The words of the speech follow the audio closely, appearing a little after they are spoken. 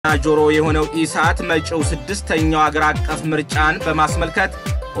ጆሮ የሆነው ኢሳት መጪው ስድስተኛው አገር አቀፍ ምርጫን በማስመልከት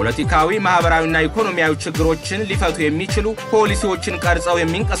ፖለቲካዊ ማህበራዊና ኢኮኖሚያዊ ችግሮችን ሊፈቱ የሚችሉ ፖሊሲዎችን ቀርጸው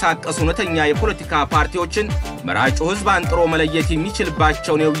የሚንቀሳቀሱ እውነተኛ የፖለቲካ ፓርቲዎችን መራጩ ህዝብ አንጥሮ መለየት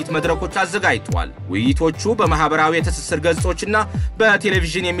የሚችልባቸውን የውይይት መድረኮች አዘጋጅቷል። ውይይቶቹ በማህበራዊ የትስስር ገጾችና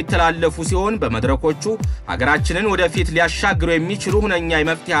በቴሌቪዥን የሚተላለፉ ሲሆን በመድረኮቹ ሀገራችንን ወደፊት ሊያሻግሩ የሚችሉ ሁነኛ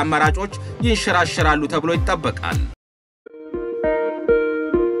የመፍትሄ አማራጮች ይንሸራሸራሉ ተብሎ ይጠበቃል።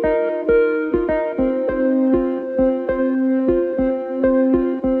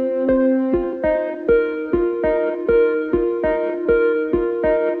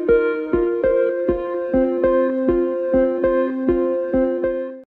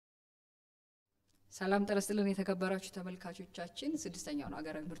 ሰላም ተረስተልን የተከበራችሁ ተመልካቾቻችን ስድስተኛው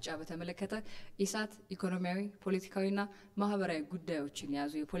ሀገራዊ ምርጫ በተመለከተ ኢሳት ኢኮኖሚያዊ ፖለቲካዊና ማህበራዊ ጉዳዮችን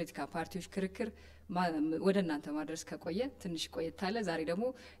ያዙ የፖለቲካ ፓርቲዎች ክርክር ወደናንተ ማድረስ ከቆየ ትንሽ ቆይታለ ዛሬ ደግሞ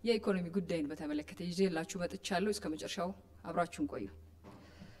የኢኮኖሚ ጉዳይን በተመለከተ ይዤላችሁ መጥቻለሁ እስከ መጨረሻው አብራችሁን ቆዩ።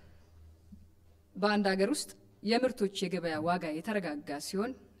 በአንድ ሀገር ውስጥ የምርቶች የገበያ ዋጋ የተረጋጋ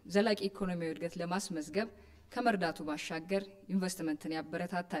ሲሆን ዘላቂ ኢኮኖሚያዊ እድገት ለማስመዝገብ ከመርዳቱ ባሻገር ኢንቨስትመንትን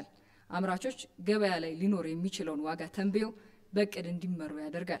ያበረታታል። አምራቾች ገበያ ላይ ሊኖር የሚችለውን ዋጋ ተንብዮ በቅድ እንዲመሩ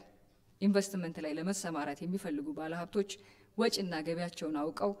ያደርጋል። ኢንቨስትመንት ላይ ለመሰማራት የሚፈልጉ ባለሀብቶች ወጪና ገቢያቸውን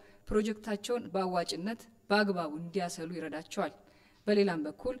አውቀው ፕሮጀክታቸውን በአዋጭነት በአግባቡ እንዲያሰሉ ይረዳቸዋል። በሌላም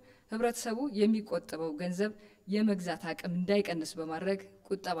በኩል ህብረተሰቡ የሚቆጠበው ገንዘብ የመግዛት አቅም እንዳይቀንስ በማድረግ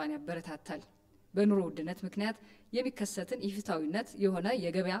ቁጠባን ያበረታታል። በኑሮ ውድነት ምክንያት የሚከሰትን ኢፍትሃዊነት የሆነ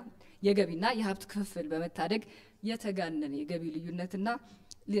የገቢና የሀብት ክፍፍል በመታደግ የተጋነነ የገቢ ልዩነትና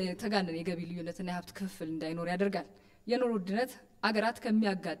የሀብት ክፍፍል እንዳይኖር ያደርጋል። የኑሮ ውድነት አገራት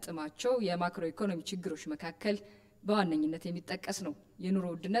ከሚያጋጥማቸው የማክሮ ኢኮኖሚ ችግሮች መካከል በዋነኝነት የሚጠቀስ ነው። የኑሮ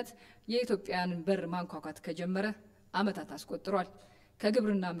ውድነት የኢትዮጵያን በር ማንኳኳት ከጀመረ ዓመታት አስቆጥሯል።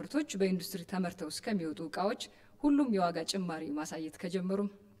 ከግብርና ምርቶች በኢንዱስትሪ ተመርተው እስከሚወጡ ዕቃዎች ሁሉም የዋጋ ጭማሪ ማሳየት ከጀመሩም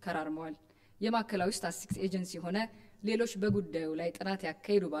ከራርመዋል። የማዕከላዊ ስታቲስቲክስ ኤጀንሲ ሆነ ሌሎች በጉዳዩ ላይ ጥናት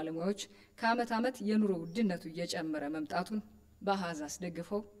ያካሄዱ ባለሙያዎች ከዓመት ዓመት የኑሮ ውድነቱ እየጨመረ መምጣቱን በአሃዝ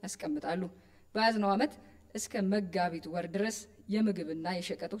አስደግፈው ያስቀምጣሉ። በያዝነው ዓመት እስከ መጋቢት ወር ድረስ የምግብና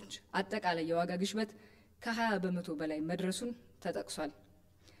የሸቀጦች አጠቃላይ የዋጋ ግሽበት ከ20% በላይ መድረሱን ተጠቅሷል።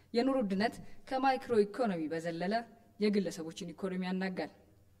 የኑሮ ውድነት ከማይክሮ ኢኮኖሚ በዘለለ የግለሰቦችን ኢኮኖሚ ያናጋል።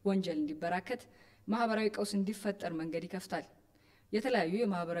 ወንጀል እንዲበራከት፣ ማህበራዊ ቀውስ እንዲፈጠር መንገድ ይከፍታል። የተለያዩ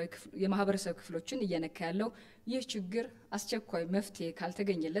የማህበረሰብ ክፍሎችን እየነካ ያለው ይህ ችግር አስቸኳይ መፍትሄ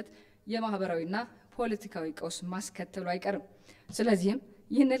ካልተገኘለት የማህበራዊና ፖለቲካዊ ቀውስ ማስከተሉ አይቀርም። ስለዚህም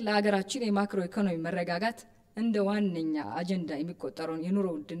ይህንን ለሀገራችን የማክሮ ኢኮኖሚ መረጋጋት እንደ ዋነኛ አጀንዳ የሚቆጠረውን የኑሮ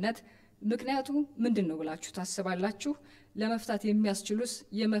ውድነት ምክንያቱ ምንድነው ብላችሁ ታስባላችሁ? ለመፍታት የሚያስችሉስ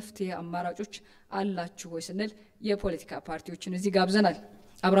የመፍትሄ አማራጮች አላችሁ ወይ ስንል የፖለቲካ ፓርቲዎችን እዚህ ጋብዘናል።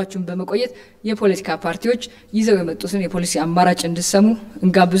 አብራችሁን በመቆየት የፖለቲካ ፓርቲዎች ይዘው የመጡትን የፖሊሲ አማራጭ እንድሰሙ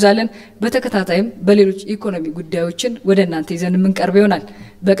እንጋብዛለን። በተከታታይም በሌሎች ኢኮኖሚ ጉዳዮችን ወደናንተ ይዘን እንቀርብ ይሆናል።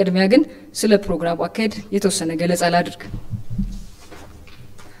 በቅድሚያ ግን ስለ ፕሮግራሙ አካሄድ የተወሰነ ገለጻ ላድርግ።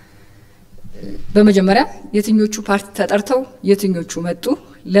 በመጀመሪያ የትኞቹ ፓርቲ ተጠርተው የትኞቹ መጡ፣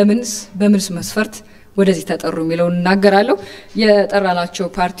 ለምንስ በምንስ መስፈርት ወደዚህ ተጠሩ የሚለውን እናገራለሁ። የጠራናቸው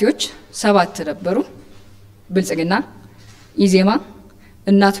ፓርቲዎች 7 ነበሩ። ብልጽግና፣ ኢዜማ፣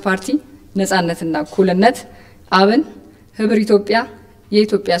 እናት ፓርቲ፣ ነጻነትና እኩልነት፣ አብን፣ ህብር ኢትዮጵያ፣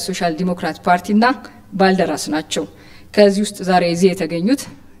 የኢትዮጵያ ሶሻል ዲሞክራት ፓርቲና ባልደራስ ናቸው። ከዚህ ውስጥ ዛሬ እዚህ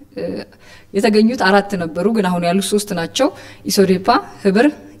የተገኙት 4 ነበሩ፣ ግን አሁን ያሉት 3 ናቸው። ኢሶዴፓ፣ ህብር፣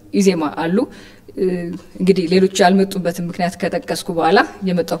 ኢዜማ አሉ። እንግዲህ ሌሎች ያልመጡበትን ምክንያት ከጠቀስኩ በኋላ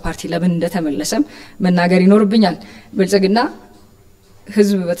የመጣው ፓርቲ ለምን እንደተመለሰም መናገር ይኖርብኛል። ብልጽግና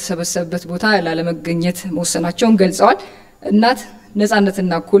ህዝብ በተሰበሰበበት ቦታ ላለመገኘት መወሰናቸውን ገልጸዋል። እናት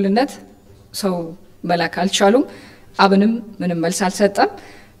ነጻነትና እኩልነት ሰው መላክ አልቻሉም። አብንም ምንም መልስ አልሰጠም።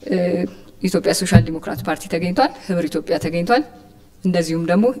 ኢትዮጵያ ሶሻል ዲሞክራት ፓርቲ ተገኝቷል፣ ህብር ኢትዮጵያ ተገኝቷል፣ እንደዚሁም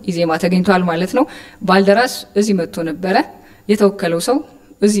ደግሞ ኢዜማ ተገኝቷል ማለት ነው። ባልደራስ እዚህ መጥቶ ነበረ። የተወከለው ሰው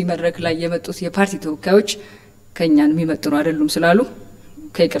እዚህ መድረክ ላይ የመጡት የፓርቲ ተወካዮች ከኛን የሚመጥኑ አይደሉም ስላሉ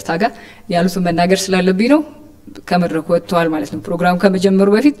ከይቅርታ ጋር ያሉትን መናገር ስላለብኝ ነው ከመድረኩ ወጥተዋል ማለት ነው። ፕሮግራሙ ከመጀመሩ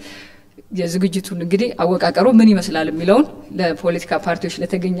በፊት የዝግጅቱን እንግዲህ አወቃቀሩ ምን ይመስላል የሚለውን ለፖለቲካ ፓርቲዎች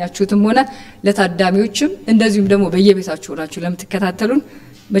ለተገኛችሁትም ሆነ ለታዳሚዎችም እንደዚሁም ደግሞ በየቤታችሁ ሆናችሁ ለምትከታተሉን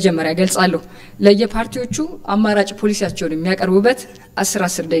መጀመሪያ ገልጻለሁ። ለየፓርቲዎቹ አማራጭ ፖሊሲያቸውን የሚያቀርቡበት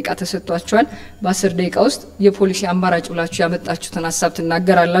 10 ደቂቃ ተሰጥቷቸዋል። በ10 ደቂቃ ውስጥ የፖሊሲ አማራጭ ብላችሁ ያመጣችሁትን ሐሳብ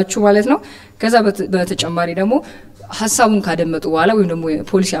ትናገራላችሁ ማለት ነው። ከዛ በተጨማሪ ደግሞ ሐሳቡን ካደመጡ በኋላ ወይም ደግሞ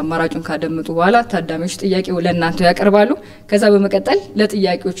ፖሊሲ አማራጩን ካደመጡ በኋላ ታዳሚዎች ጥያቄው ለእናንተ ያቀርባሉ ከዛ በመቀጠል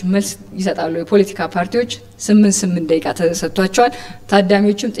ለጥያቄዎች መልስ ይሰጣሉ የፖለቲካ ፓርቲዎች 8 ደቂቃ ተሰጥቷቸዋል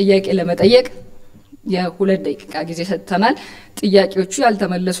ታዳሚዎችም ጥያቄ ለመጠየቅ የ2 ደቂቃ ጊዜ ሰጥተናል ጥያቄዎቹ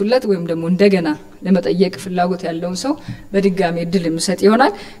ያልተመለሱለት ወይም ደግሞ እንደገና ለመጠየቅ ፍላጎት ያለውን ሰው በድጋሚ እድል መስጠት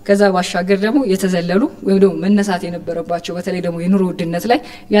ይሆናል ከዛ ባሻገር ደግሞ የተዘለሉ ወይም ደግሞ መነሳት የነበረባቸው በተለይ ደግሞ የኑሮ ውድነት ላይ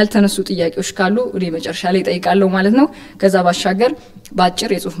ያልተነሱ ጥያቄዎች ካሉ ወደ መጨረሻ ላይ ጠይቃለሁ ማለት ነው ከዛ ባሻገር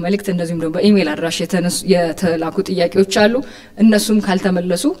ባጭር የጽሁፍ መልእክት እንደዚሁም ደግሞ በኢሜል አድራሽ የተላኩ ጥያቄዎች አሉ እነሱም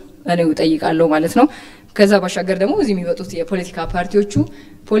ካልተመለሱ እኔው ጠይቃለሁ ማለት ነው ከዛ ባሻገር ደግሞ እዚህ የሚመጡት የፖለቲካ ፓርቲዎቹ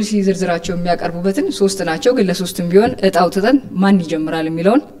ፖሊሲ ዝርዝራቸው የሚያቀርቡበትን 3 ናቸው ግን ለሶስትም ቢሆን እጣውተን ማን ይጀምራል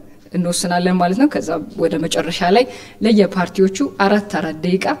የሚለውን እንወስናለን ማለት ነው ከዛ ወደ መጨረሻ ላይ ለየፓርቲዎቹ 4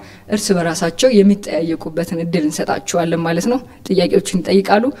 ደቂቃ እርስ በራሳቸው የሚጠያየቁበትን እድል እንሰጣቸዋለን ማለት ነው ጥያቄዎችን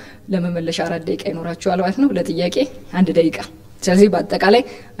ይጠይቃሉ ለመመለሻ 4 ደቂቃ ይኖራቸዋል ማለት ነው ለጥያቄ 1 ደቂቃ ስለዚህ በአጠቃላይ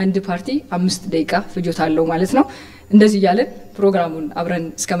አንድ ፓርቲ 5 ደቂቃ ፍጆታ አለው ማለት ነው እንደዚህ ያለን ፕሮግራሙን አብረን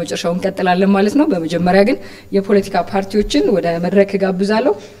እስከ መጨረሻው እንቀጥላለን ማለት ነው በመጀመሪያ ግን የፖለቲካ ፓርቲዎችን ወደ መድረክ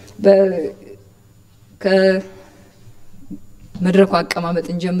ጋብዛለሁ ከመድረኩ አቀማመጥ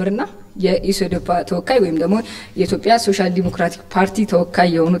እንጀምርና የኢሶዶፓ ተወካይ ወይም ደግሞ የኢትዮጵያ ሶሻል ዲሞክራቲክ ፓርቲ ተወካይ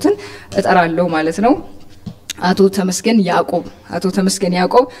የሆኑትን እጠራለሁ ማለት ነው አቶ ተመስገን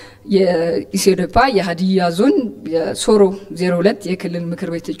ያዕቆብ የኢሶዶፓ የሀዲያ ዞን የሶሮ 02 የክልል ምክር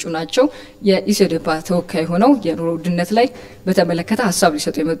ቤት እጩ ናቸው የኢሶዶፓ ተወካይ ሆነው የኑሮ ውድነት ላይ በተመለከተ ሐሳብ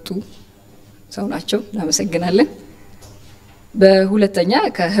ሊሰጡ የመጡ ሰው ናቸው እናመሰግናለን በሁለተኛ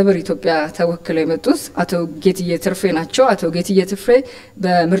ከህብር ኢትዮጵያ ተወክለው የመጡት አቶ ጌትዬ ትርፌ ናቸው አቶ ጌትዬ ትርፌ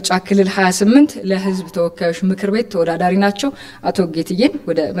በምርጫ ክልል 28 ለህዝብ ተወካዮች ምክር ቤት ተወዳዳሪ ናቸው አቶ ጌትዬን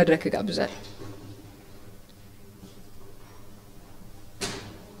ወደ መድረክ ጋብዛለሁ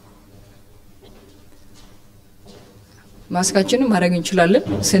ማስካችንን ማድረግ እንችላለን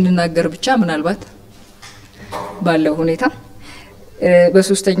ስንናገር ብቻ ምናልባት ባለው ሁኔታ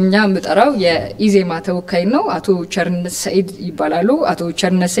በሶስተኛ ምጠራው የኢዜማ ተወካይ ነው አቶ ቸርነት ሰይድ ይባላሉ አቶ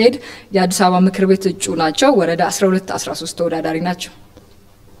ቸርነት ሰይድ የአዲስ አበባ ምክር ቤት እጩ ናቸው ወረዳ 12 13 ተወዳዳሪ ናቸው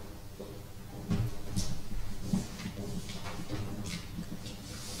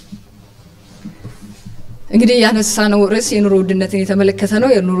እንግዲህ ያነሳነው ርዕስ የኑሮ ውድነትን የተመለከተ ነው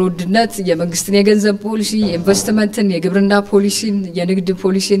የኑሮ ውድነት የመንግስትን የገንዘብ ፖሊሲ ኢንቨስትመንትን የግብርና ፖሊሲን የንግድ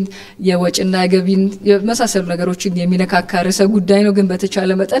ፖሊሲን የወጭና ገቢን የመሳሰሉ ነገሮችን የሚነካካ ርዕሰ ጉዳይ ነው ግን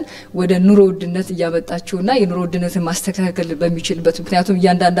በተቻለ መጠን ወደ ኑሮ ውድነት ያመጣችውና የኑሮ ውድነትን ማስተካከል በሚችልበት ምክንያቱም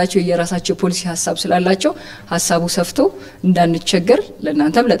እያንዳንዳቸው የራሳቸው ፖሊሲ ሐሳብ ስላላቸው ሐሳቡ ሰፍቶ እንዳንቸገር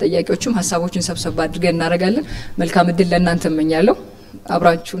ለእናንተም ለጠያቂዎችም ሐሳቦችን ሰብሰብ አድርገን እናረጋለን መልካም እድል ለእናንተ እመኛለሁ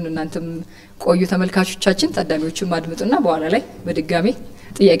አብራችሁን እናንተም ቆዩ ተመልካቾቻችን ታዳሚዎችን ማድመጡና በኋላ ላይ በድጋሚ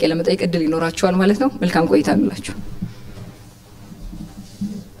ጥያቄ ለመጠየቅ እድል ይኖራችኋል ማለት ነው መልካም ቆይታ እንላችሁ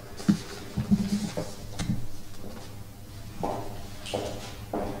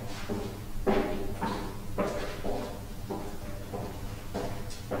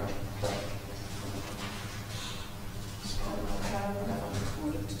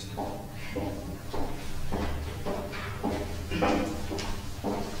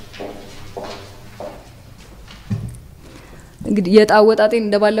እንግዲህ የጣወጣጤን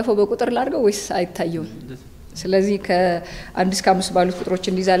እንደባለፈው በቁጥር ላድርገው ወይስ አይታየው ስለዚህ ከ1 እስከ 5 ባሉት ቁጥሮች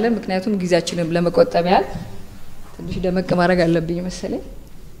እንይዛለን ምክንያቱም ጊዜያችንን ለመቆጠብ ያህል ትንሽ ደመቅ ማድረግ አለብኝ መሰለኝ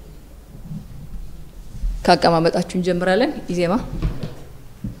ካቀማመጣችሁ እንጀምራለን ኢዜማ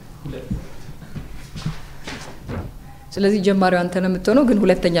ስለዚህ ጀማሪው አንተ ነው የምትሆነው ግን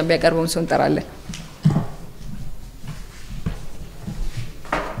ሁለተኛ የሚያቀርበውን ሰው እንጠራለን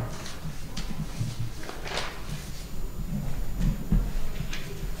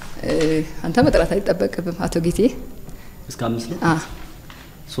አንተ መጥራት አይተበቀብም አቶ ጌቴ እስከ 5 ነው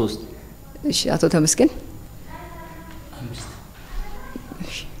 3 እሺ አቶ ተመስገን 5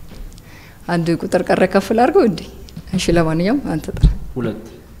 እሺ አንድ ቁጥር ቀረ ከፍል አድርገው እንዴ እሺ ለማንኛውም አንተ ጥራ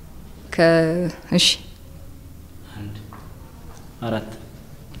 2 እሺ 1 4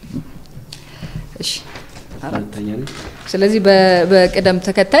 እሺ አራተኛ ስለዚህ በቅደም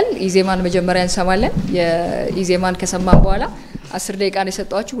ተከተል ኢዜማን መጀመሪያ እንሰማለን የኢዜማን ከሰማን በኋላ 10 ደቂቃ ነው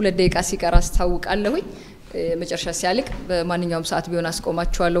የሰጣችሁ 2 ደቂቃ ሲቀር አስታውቃለሁ መጨረሻ ሲያልቅ በማንኛውም ሰዓት ቢሆን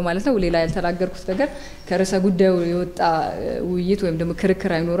አስቆማችኋለሁ ማለት ነው ሌላ ያልተናገርኩት ነገር ከርዕሰ ጉዳዩ የወጣ ውይይት ወይም ደግሞ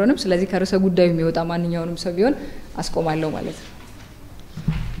ክርክር አይኖርንም ስለዚህ ከርዕሰ ጉዳዩ የሚወጣ ማንኛውንም ሰው ቢሆን አስቆማለሁ ማለት ነው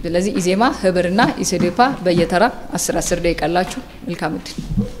ስለዚህ ኢዜማ ህብርና ኢሶዶፓ በየተራ 10 ደቂቃ አላችሁ መልካም እድል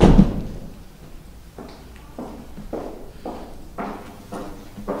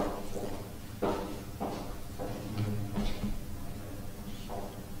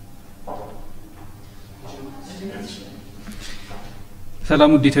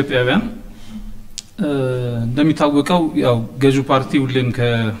ሰላም ውድ ኢትዮጵያውያን እንደሚታወቀው ያው ገዢው ፓርቲ ሁሌም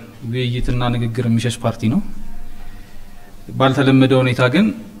ከውይይትና ንግግር የሚሸሽ ፓርቲ ነው ባልተለመደ ሁኔታ ግን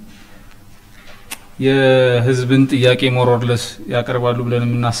የህዝብን ጥያቄ ሞሮርለስ ያቀርባሉ ብለን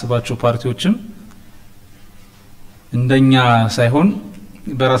የምናስባቸው ፓርቲዎችም እንደኛ ሳይሆን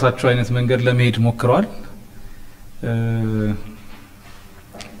በራሳቸው አይነት መንገድ ለመሄድ ሞክረዋል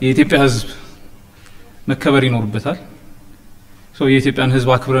የኢትዮጵያ ህዝብ መከበር ይኖርበታል የኢትዮጵያን ህዝብ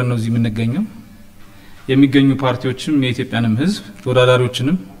አክብረን ነው እዚህ የምንገኘው የሚገኙ ፓርቲዎችም የኢትዮጵያንም ህዝብ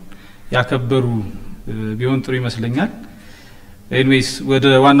ተወዳዳሪዎችንም ያከበሩ ቢሆን ጥሩ ይመስለኛል ኤኒዌይስ ወደ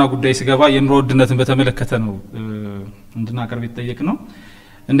ዋና ጉዳይ ሲገባ የኑሮ ውድነትን በተመለከተ ነው እንድናቀርብ የተጠየቅ ነው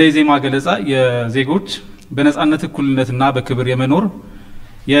እንደ ዜማ ገለጻ የዜጎች በነጻነት እኩልነትና በክብር የመኖር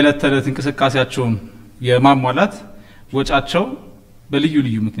የዕለት ተዕለት እንቅስቃሴያቸውን የማሟላት ወጫቸው በልዩ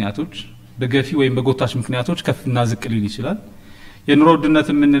ልዩ ምክንያቶች በገፊ ወይም በጎታች ምክንያቶች ከፍና ዝቅ ሊል ይችላል የኑሮ ውድነት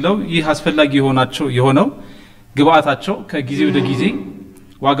የምንለው ይህ አስፈላጊ የሆነው ግብአታቸው ከጊዜ ወደ ጊዜ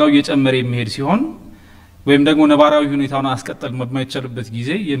ዋጋው እየጨመረ የሚሄድ ሲሆን ወይም ደግሞ ነባራዊ ሁኔታውን አስቀጠል በማይቻልበት ጊዜ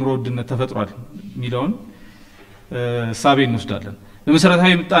የኑሮ ውድነት ተፈጥሯል ሚለውን ሳቤ እንወስዳለን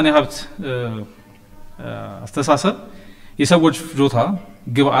በመሰረታዊ ምጣኔ ሀብት አስተሳሰብ የሰዎች ፍጆታ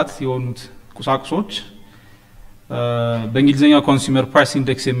ግብአት የሆኑት ቁሳቁሶች በእንግሊዘኛው ኮንሱመር ፕራይስ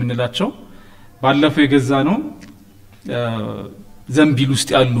ኢንዴክስ የምንላቸው ባለፈው የገዛ ነው ዘንቢል ውስጥ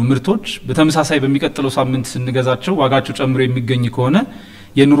ያሉ ምርቶች በተመሳሳይ በሚቀጥለው ሳምንት ስንገዛቸው ዋጋቸው ጨምሮ የሚገኝ ከሆነ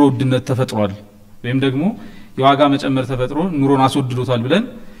የኑሮ ውድነት ተፈጥሯል ወይም ደግሞ የዋጋ መጨመር ተፈጥሮ ኑሮን አስወድዶታል ብለን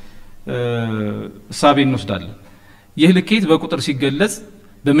ሳቤ እንወስዳለን ይህ ልኬት በቁጥር ሲገለጽ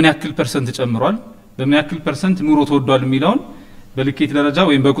በምን ያክል ፐርሰንት ጨምሯል በምን ያክል ፐርሰንት ኑሮ ተወዷል የሚለውን በልኬት ደረጃ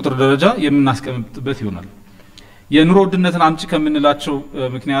ወይም በቁጥር ደረጃ የምናስቀምጥበት ይሆናል የኑሮ ውድነትን አምጪ ከምንላቸው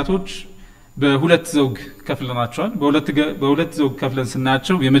ምክንያቶች በሁለት ዘውግ ከፍለናቸዋል በሁለት ዘውግ ከፍለን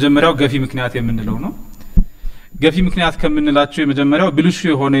ስናያቸው የመጀመሪያው ገፊ ምክንያት የምንለው ነው ገፊ ምክንያት ከምንላቸው የመጀመሪያው ብልሹ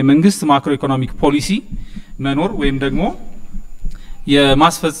የሆነ የመንግስት ማክሮ ኢኮኖሚክ ፖሊሲ መኖር ወይም ደግሞ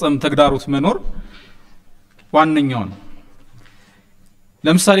የማስፈጸም ተግዳሮት መኖር ዋነኛው ነው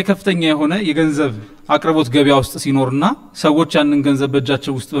ለምሳሌ ከፍተኛ የሆነ የገንዘብ አቅርቦት ገበያ ውስጥ ሲኖርና ሰዎች ያንን ገንዘብ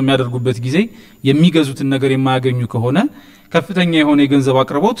በእጃቸው ውስጥ በሚያደርጉበት ጊዜ የሚገዙትን ነገር የማያገኙ ከሆነ ከፍተኛ የሆነ የገንዘብ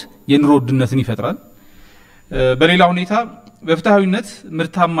አቅርቦት የኑሮ ውድነትን ይፈጥራል በሌላ ሁኔታ በፍትሃዊነት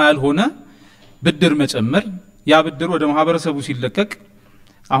ምርታማ ያልሆነ ብድር መጨመር ያ ብድር ወደ ማህበረሰቡ ሲለቀቅ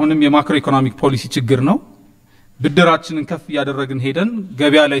አሁንም የማክሮ ኢኮኖሚክ ፖሊሲ ችግር ነው ብድራችንን ከፍ ያደረግን ሄደን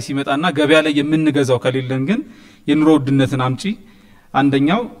ገበያ ላይ ሲመጣና ገበያ ላይ የምንገዛው ከሌለን ግን የኑሮ ውድነትን አምጪ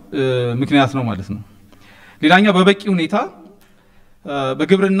አንደኛው ምክንያት ነው ማለት ነው ሌላኛው በበቂ ሁኔታ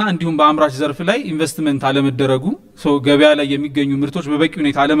በግብርና እንዲሁም በአምራች ዘርፍ ላይ ኢንቨስትመንት አለመደረጉ ገበያ ላይ የሚገኙ ምርቶች በበቂ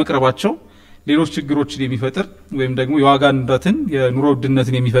ሁኔታ አለመቅረባቸው ሌሎች ችግሮችን የሚፈጥር ወይም ደግሞ የዋጋ ንረትን የኑሮ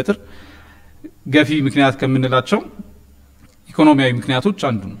ውድነትን የሚፈጥር ገፊ ምክንያት ከምንላቸው ኢኮኖሚያዊ ምክንያቶች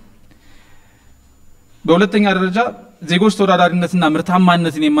አንዱ ነው በሁለተኛ ደረጃ ዜጎች ተወዳዳሪነትና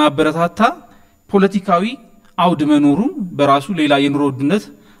ምርታማነትን የማያበረታታ ፖለቲካዊ አውድ መኖሩ በራሱ ሌላ የኑሮ ውድነት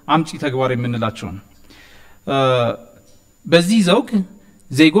አምጪ ተግባር የምንላቸው ነው በዚህ ዘውግ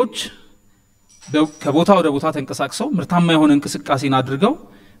ዜጎች ከቦታ ወደ ቦታ ተንቀሳቅሰው ምርታማ የሆነ እንቅስቃሴን አድርገው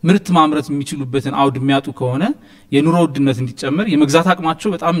ምርት ማምረት የሚችሉበትን አውድ የሚያጡ ከሆነ የኑሮ ውድነት እንዲጨመር የመግዛት አቅማቸው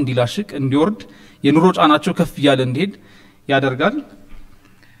በጣም እንዲላሽቅ እንዲወርድ የኑሮ ጫናቸው ከፍ ያለ እንዲሄድ ያደርጋል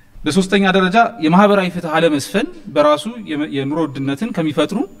በሶስተኛ ደረጃ የማህበራዊ ፍትህ አለመስፈን በራሱ የኑሮ ውድነትን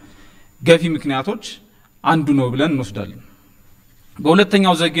ከሚፈጥሩ ገፊ ምክንያቶች አንዱ ነው ብለን እንወስዳለን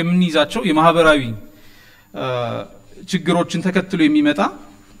በሁለተኛው ዘግ የምንይዛቸው የማህበራዊ ችግሮችን ተከትሎ የሚመጣ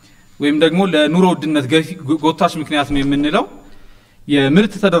ወይም ደግሞ ለኑሮ ውድነት ጎታች ምክንያት ነው የምንለው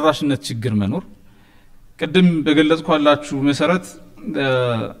የምርት ተደራሽነት ችግር መኖር ቀደም በገለጽኳላችሁ መሰረት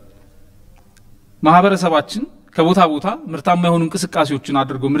ማህበረሰባችን ከቦታ ቦታ ምርታማ የሆኑ እንቅስቃሴዎችን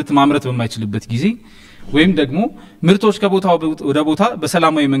አድርጎ ምርት ማምረት በማይችልበት ጊዜ ወይም ደግሞ ምርቶች ከቦታው ወደ ቦታ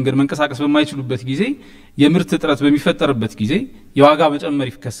በሰላማዊ መንገድ መንቀሳቀስ በማይችሉበት ጊዜ የምርት እጥረት በሚፈጠርበት ጊዜ የዋጋ መጨመር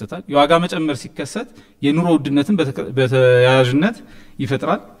ይከሰታል የዋጋ መጨመር ሲከሰት የኑሮ ውድነትን በተያያዥነት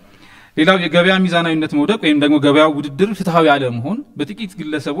ይፈጥራል ሌላው የገበያ ሚዛናዊነት መውደቅ ወይም ደግሞ ገበያው ውድድር ፍትሃዊ አለመሆን በጥቂት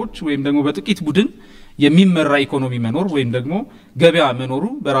ግለሰቦች ወይም ደግሞ በጥቂት ቡድን የሚመራ ኢኮኖሚ መኖር ወይም ደግሞ ገበያ መኖሩ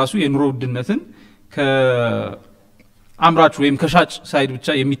በራሱ የኑሮ ውድነትን ከአምራች ወይም ከሻጭ ሳይድ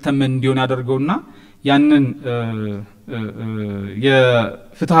ብቻ የሚተመን እንዲሆን ያደርገውና ያንን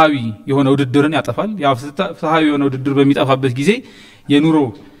የፍትሃዊ የሆነ ውድድርን ያጠፋል ያ ፍትሃዊ የሆነ ውድድር በሚጠፋበት ጊዜ የኑሮ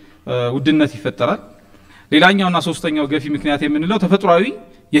ውድነት ይፈጠራል ሌላኛውና ሶስተኛው ገፊ ምክንያት የምንለው ተፈጥሯዊ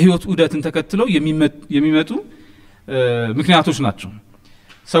የህይወት ዑደትን ተከትለው የሚመጡ ምክንያቶች ናቸው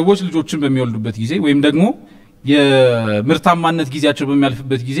ሰዎች ልጆችን በሚወልዱበት ጊዜ ወይም ደግሞ የምርታማነት ጊዜያቸው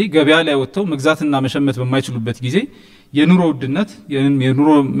በሚያልፍበት ጊዜ ገበያ ላይ ወጥተው መግዛትና መሸመት በማይችሉበት ጊዜ የኑሮ ውድነት የኑሮ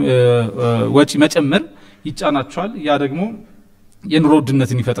ወጪ መጨመር ይጫናቸዋል ያ ደግሞ የኑሮ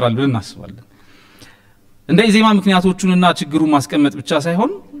ውድነትን ይፈጥራል ብለን እናስባለን እንደ ኢዜማ ምክንያቶቹንና ችግሩን ማስቀመጥ ብቻ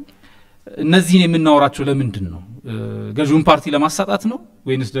ሳይሆን እነዚህን የምናወራቸው ለምንድነው ገዥውን ፓርቲ ለማሳጣት ነው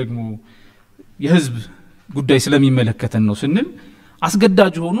ወይንስ ደግሞ የህዝብ ጉዳይ ስለሚመለከተን ነው ስንል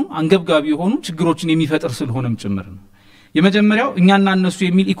አስገዳጅ ሆኑ አንገብጋቢ ሆኑ ችግሮችን የሚፈጥር ስለሆነም ጭምር ነው የመጀመሪያው እኛና እነሱ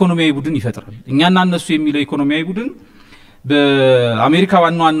የሚል ኢኮኖሚያዊ ቡድን ይፈጥራል እኛና እነሱ የሚለው ኢኮኖሚያዊ ቡድን በአሜሪካ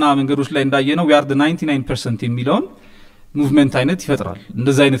ዋናዋና መንገዶች ላይ እንዳየነው we are the 99% የሚለውን ሙቭመንት አይነት ይፈጥራል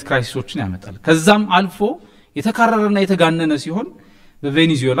እንደዛ አይነት ክራይሲሶችን ያመጣል ከዛም አልፎ የተካረረና የተጋነነ ሲሆን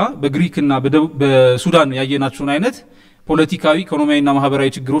በቬኔዙዌላ በግሪክና በሱዳን ያየናቸውን አይነት ፖለቲካዊ ኢኮኖሚያዊና ማህበራዊ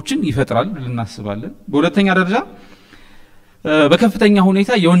ችግሮችን ይፈጥራል ብለን እናስባለን በሁለተኛ ደረጃ በከፍተኛ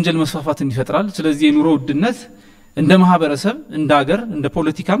ሁኔታ የወንጀል መስፋፋትን ይፈጥራል ስለዚህ የኑሮ ውድነት እንደ ማህበረሰብ እንደ ሀገር እንደ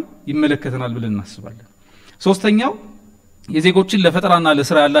ፖለቲካም ይመለከተናል ብለን እናስባለን ሶስተኛው የዜጎችን ለፈጠራና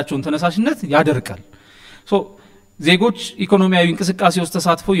ለስራ ያላቸውን ተነሳሽነት ያደርቃል ዜጎች ኢኮኖሚያዊ እንቅስቃሴ ውስጥ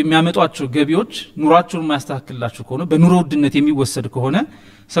ተሳትፈው የሚያመጧቸው ገቢዎች ኑሯቸውን ማያስተካክላቸው ከሆነ በኑሮ ውድነት የሚወሰድ ከሆነ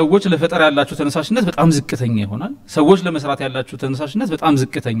ሰዎች ለፈጠራ ያላቸው ተነሳሽነት በጣም ዝቅተኛ ይሆናል ሰዎች ለመስራት ያላቸው ተነሳሽነት በጣም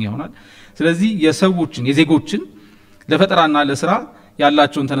ዝቅተኛ ይሆናል ስለዚህ የሰዎችን የዜጎችን ለፈጠራና ለስራ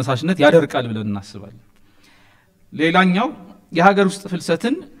ያላቸውን ተነሳሽነት ያደርቃል ብለን እናስባለን ሌላኛው የሀገር ውስጥ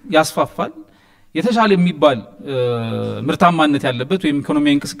ፍልሰትን ያስፋፋል የተሻለ የሚባል ምርታማነት ያለበት ወይም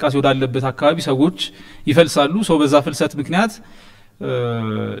ኢኮኖሚያዊ እንቅስቃሴ ወዳለበት አካባቢ ሰዎች ይፈልሳሉ በዛ ፍልሰት ምክንያት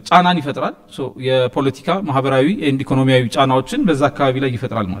ጫናን ይፈጥራል የፖለቲካ ማህበራዊ እና ኢኮኖሚያዊ ጫናዎችን በዛ አካባቢ ላይ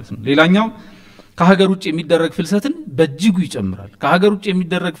ይፈጥራል ማለት ነው ሌላኛው ከሀገር ውጭ የሚደረግ ፍልሰትን በእጅጉ ይጨምራል ከሀገር ውጭ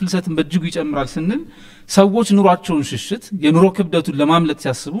የሚደረግ ፍልሰትን በእጅጉ ይጨምራል ስንል ሰዎች ኑሯቸውን ሽሽት የኑሮ ክብደቱን ለማምለጥ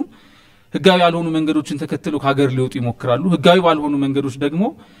ሲያስቡ ህጋዊ ያልሆኑ መንገዶችን ተከትለው ከሀገር ሊወጡ ይሞክራሉ ህጋዊ ባልሆኑ መንገዶች ደግሞ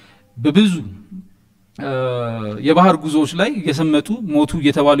በብዙ የባህር ጉዞዎች ላይ የሰመጡ ሞቱ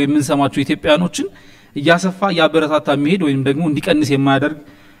እየተባሉ የምንሰማቸው ኢትዮጵያኖችን እያሰፋ ያበረታታ የሚሄድ ወይም ደግሞ እንዲቀንስ የማያደርግ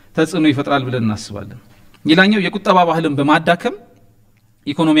ተጽዕኖ ይፈጥራል ብለን እናስባለን ሌላኛው የቁጠባ ባህልን በማዳከም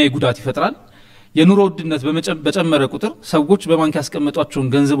ኢኮኖሚያዊ ጉዳት ይፈጥራል የኑሮ ውድነት በጨመረ ቁጥር ሰዎች በባንክ ያስቀመጧቸውን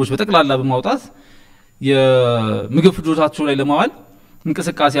ገንዘቦች በተቀላላ በማውጣት የምግብ ፍጆታቸው ላይ ለማዋል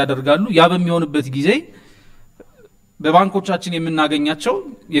እንቅስቃሴ ያደርጋሉ ያ በሚሆንበት ጊዜ በባንኮቻችን የምናገኛቸው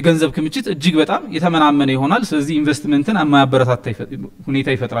የገንዘብ ክምችት እጅግ በጣም የተመናመነ ይሆናል ስለዚህ ኢንቨስትመንትን የማያበረታታ ሁኔታ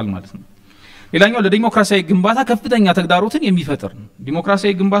ይፈጥራል ማለት ነው ሌላኛው ለዲሞክራሲያዊ ግንባታ ከፍተኛ ተግዳሮትን የሚፈጥር ነው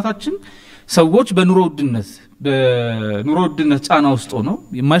ዲሞክራሲያዊ ግንባታችን ሰዎች በኑሮ ውድነት ጫና ውስጥ ሆነው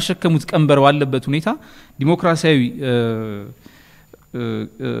የማይሸከሙት ቀንበር ባለበት ሁኔታ ዲሞክራሲያዊ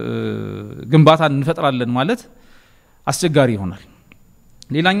ግንባታን እንፈጥራለን ማለት አስቸጋሪ ይሆናል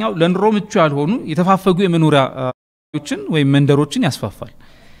ሌላኛው ለኑሮ ምቹ ያልሆኑ የተፋፈጉ የመኖሪያ ወይም መንደሮችን ያስፋፋል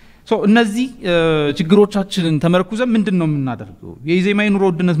እነዚህ ችግሮቻችንን ተመርኩዘን ምንድነው የምናደርገው የኢዜማ የኑሮ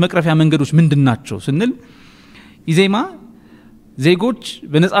ውድነት መቅረፊያ መንገዶች ምንድናቸው ስንል ኢዜማ ዜጎች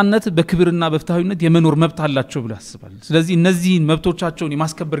በነጻነት በክብርና በፍትሃዊነት የመኖር መብት አላቸው ብሎ ያስባል ስለዚህ እነዚህን መብቶቻቸውን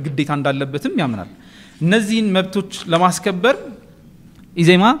የማስከበር ግዴታ እንዳለበትም ያምናል እነዚህን መብቶች ለማስከበር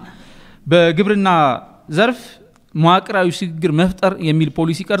ኢዜማ በግብርና ዘርፍ መዋቅራዊ ሽግግር መፍጠር የሚል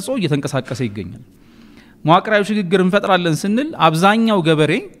ፖሊሲ ቀርጾ እየተንቀሳቀሰ ይገኛል መዋቅራዊ ሽግግር እንፈጥራለን ስንል አብዛኛው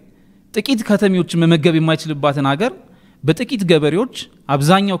ገበሬ ጥቂት ከተሚዎች መመገብ የማይችልባትን ሀገር በጥቂት ገበሬዎች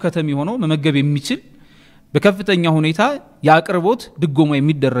አብዛኛው ከተሚ ሆኖ መመገብ የሚችል በከፍተኛ ሁኔታ ያቅርቦት ድጎማ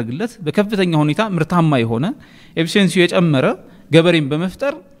የሚደረግለት በከፍተኛ ሁኔታ ምርታማ የሆነ ኤፊሺየንሲው የጨመረ ገበሬን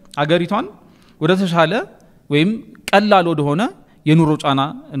በመፍጠር አገሪቷን ወደ ተሻለ ወይም ቀላል ወደ ሆነ የኑሮ ጫና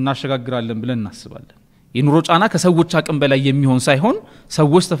እናሸጋግራለን ብለን እናስባለን የኑሮ ጫና ከሰዎች አቅም በላይ የሚሆን ሳይሆን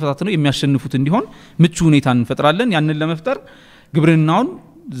ሰዎች ተፈታትነው የሚያሸንፉት እንዲሆን ምቹ ሁኔታ እንፈጥራለን ያንን ለመፍጠር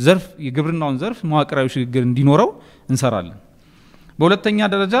የግብርናውን ዘርፍ መዋቅራዊ ሽግግር እንዲኖረው እንሰራለን በሁለተኛ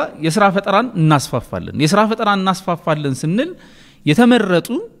ደረጃ የሥራ ፈጠራን እናስፋፋለን የሥራ ፈጠራን እናስፋፋለን ስንል የተመረጡ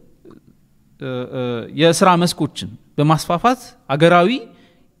የሥራ መስኮችን በማስፋፋት አገራዊ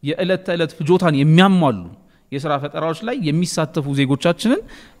የዕለት ተዕለት ፍጆታን የሚያሟሉ የሥራ ፈጠራዎች ላይ የሚሳተፉ ዜጎቻችንን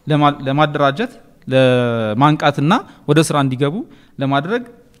ለማደራጀት ለማንቃትና ወደ ስራ እንዲገቡ ለማድረግ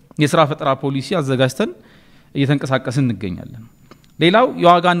የሥራ ፈጠራ ፖሊሲ አዘጋጅተን እየተንቀሳቀስን እንገኛለን ሌላው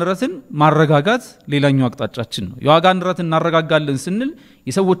የዋጋ ንረትን ማረጋጋት ሌላኛው አቅጣጫችን ነው የዋጋ ንረትን እናረጋጋለን ስንል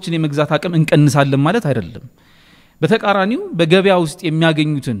የሰዎችን የመግዛት አቅም እንቀንሳለን ማለት አይደለም በተቃራኒው በገበያ ውስጥ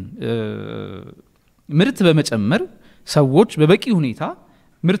የሚያገኙትን ምርት በመጨመር ሰዎች በበቂ ሁኔታ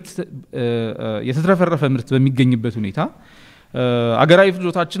ምርት የተትረፈረፈ ምርት በሚገኝበት ሁኔታ አገራዊ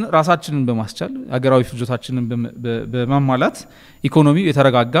ፍጆታችንን ራሳችንን በማስቻል አገራዊ ፍጆታችንን በማሟላት ኢኮኖሚው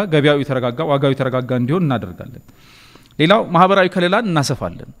የተረጋጋ ገበያው የተረጋጋ ዋጋው የተረጋጋ እንዲሆን እናደርጋለን። ሌላው ማህበራዊ ከለላን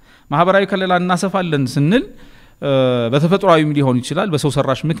እናሰፋለን። ማህበራዊ ከለላን እናሰፋለን ስንል በተፈጥሯዊም ሊሆን ይችላል በሰው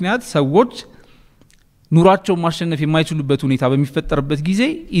ሰራሽ ምክንያት ሰዎች ኑሯቸውን ማሸነፍ የማይችሉበት ሁኔታ በሚፈጠርበት ጊዜ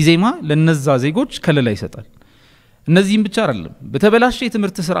ኢዜማ ለነዛ ዜጎች ከለላ ይሰጣል። እነዚህም ብቻ አይደለም በተበላሸ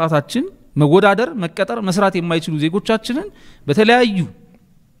የትምህርት ስርዓታችን መወዳደር መቀጠር መስራት የማይችሉ ዜጎቻችንን በተለያዩ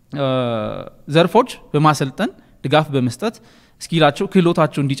ዘርፎች በማሰልጠን ድጋፍ በመስጠት ስኪላቸው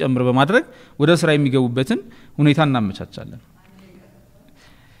ክህሎታቸው እንዲጨምር በማድረግ ወደ ስራ የሚገቡበትን ሁኔታ እናመቻቻለን።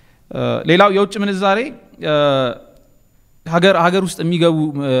 ሌላው የውጭ ምንዛሬ ሀገር ውስጥ የሚገቡ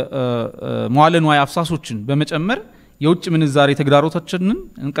መዋለ ንዋይ አፍሳሾችን በመጨመር የውጭ ምንዛሬ ተግዳሮቶችንን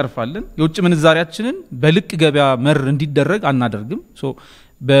እንቀርፋለን። የውጭ ምንዛሬያችንን በልቅ ገበያ መር እንዲደረግ አናደርግም።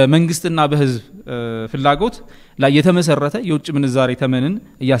 በመንግስትና በህዝብ ፍላጎት ላይ የተመሰረተ የውጭ ምንዛሬ ተመንን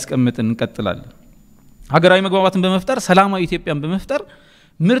እያስቀመጥን እንቀጥላለን። ሀገራዊ መግባባትን በመፍጠር ሰላማዊ ኢትዮጵያን በመፍጠር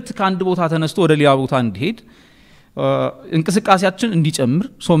ምርት ከአንድ ቦታ ተነስቶ ወደ ሌላ ቦታ እንዲሄድ እንቅስቃሴያችን እንዲጨምር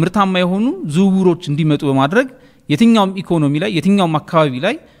ምርታማ የሆኑ ዝውውሮች እንዲመጡ በማድረግ የትኛውም ኢኮኖሚ ላይ የትኛውም አካባቢ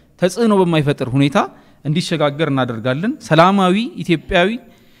ላይ ተጽዕኖ በማይፈጥር ሁኔታ እንዲሸጋገር እናደርጋለን። ሰላማዊ ኢትዮጵያዊ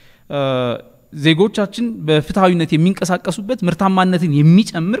ዜጎቻችን በፍትሃዊነት የሚንቀሳቀሱበት ምርታማነትን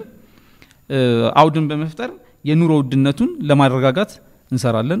የሚጨምር አውድን በመፍጠር የኑሮ ውድነቱን ለማረጋጋት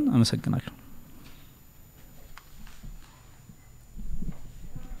እንሰራለን። አመሰግናለሁ።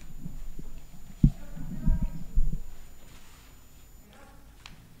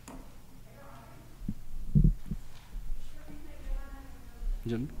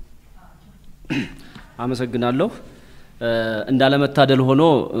 አመሰግናለሁ። እንዳለመታደል ሆኖ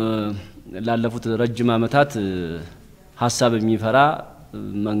ላለፉት ረጅም ዓመታት ሐሳብ የሚፈራ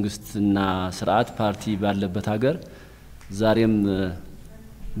መንግስትና ስርዓት ፓርቲ ባለበት ሀገር ዛሬም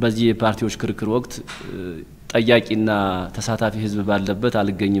በዚህ የፓርቲዎች ክርክር ወቅት ጠያቂና ተሳታፊ ህዝብ ባለበት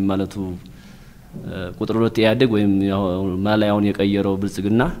አልገኝም ማለቱ ቁጥር 2 ያደግ ወይም ማላያውን የቀየረው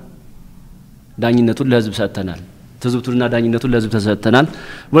ብልጽግና ዳኝነቱን ለህዝብ ሰጥተናል። ትዝብቱና ዳኝነቱን ለህዝብ ተሰጥተናል።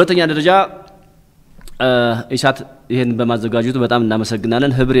 በሁለተኛ ደረጃ ኢሳት ይሄን በማዘጋጀቱ በጣም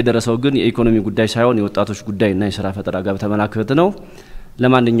እናመሰግናለን። ህብር የደረሰው ግን የኢኮኖሚ ጉዳይ ሳይሆን የወጣቶች ጉዳይና የሥራ ፈጠራ ጋር በተመለከተ ነው።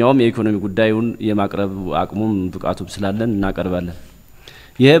 ለማንኛውም የኢኮኖሚ ጉዳዩን የማቅረብ አቅሙም ብቃቱም ስላለን እናቀርባለን።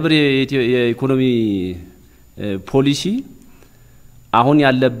 የህብር የኢኮኖሚ ፖሊሲ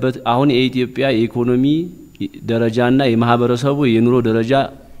አሁን የኢትዮጵያ የኢኮኖሚ ደረጃና የማህበረሰቡ የኑሮ ደረጃ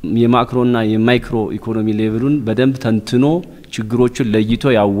የማክሮና የማይክሮ ኢኮኖሚ ሌቭሉን በደንብ ተንትኖ ችግሮችን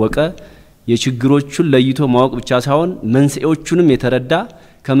ለይቶ ያወቀ የችግሮቹን ለይቶ ማወቅ ብቻ ሳይሆን መንስኤዎቹንም የተረዳ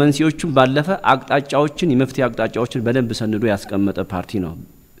ከመንስኤዎቹም ባለፈ አቅጣጫዎችን የመፍትሄ አቅጣጫዎችን በደንብ ሰንዶ ያስቀመጠ ፓርቲ ነው።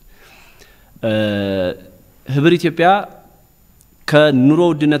 ህብር ኢትዮጵያ ከኑሮ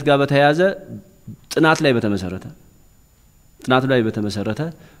ውድነት ጋር በተያያዘ ጥናት ላይ በተመሰረተ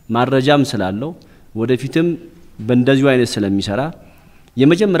ማረጃም ስላለው ወደፊትም በእንደዚሁ አይነት ስለሚሰራ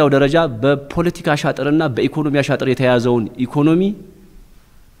የመጀመሪያው ደረጃ በፖለቲካ ሻጥርና በኢኮኖሚ ሻጥር የተያዘውን ኢኮኖሚ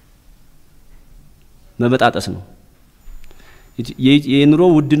መበጣጠስ ነው። የኑሮ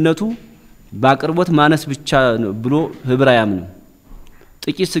ውድነቱ በአቅርቦት ማነስ ብቻ ብሎ ህብር አያምንም።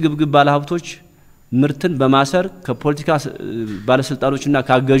 ጥቂት ስግብግብ ባለሀብቶች ምርትን በማሰር ከፖለቲካ ባለስልጣኖችና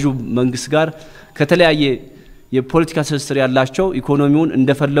ካገዡ መንግስት ጋር ከተለያየ የፖለቲካ ትስስር ያላቸው ኢኮኖሚውን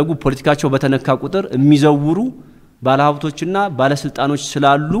እንደፈለጉ ፖለቲካቸው በተነካ ቁጥር የሚዘውሩ ባለሀብቶችና ባለስልጣኖች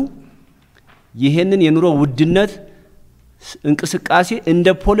ስላሉ ይሄንን የኑሮ ውድነት እንቅስቃሴ እንደ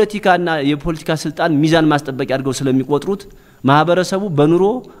ፖለቲካና የፖለቲካ ስልጣን ሚዛን ማስጠበቂያ አድርገው ስለሚቆጥሩት ማህበረሰቡ በኑሮ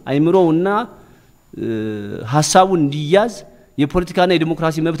አይምሮውና ሐሳቡ እንዲያዝ የፖለቲካና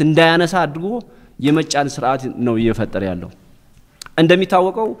የዲሞክራሲ መብት እንዳያነሳ አድርጎ የመጫን ስርዓት ነው እየፈጠረ ያለው።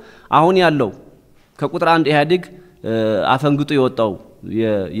 እንደሚታወቀው አሁን ያለው ከቁጥር 1 ኢህአዴግ አፈንግጦ የወጣው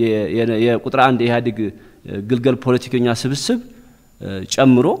የቁጥር 1 ኢህአዴግ ግልገል ፖለቲከኛ ስብስብ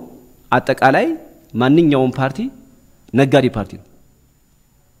ጨምሮ አጠቃላይ ማንኛውም ፓርቲ ነጋዴ ፓርቲ ነው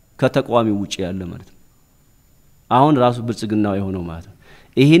ከተቋሚው ውጪ ያለ ማለት ነው። አሁን ራሱ ብልጽግናው የሆነው ማለት ነው።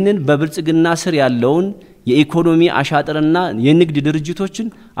 ይሄንን በብልጽግና ስር ያለውን የኢኮኖሚ አሻጥርና የንግድ ድርጅቶችን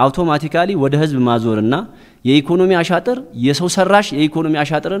አውቶማቲካሊ ወደ ህዝብ ማዞርና የኢኮኖሚ አሻጥር የሰው ሰራሽ የኢኮኖሚ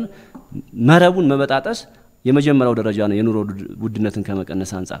አሻጥርን መረቡን መበጣጠስ የመጀመሪያው ደረጃ ነው። የኑሮ ውድነትን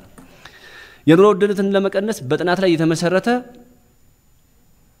ከመቀነስ አንፃር የኑሮ ውድነትን ለመቀነስ በጥናት ላይ የተመሰረተ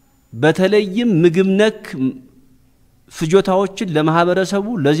በተለይም ምግብ ነክ ፍጆታዎችን ለማህበረሰቡ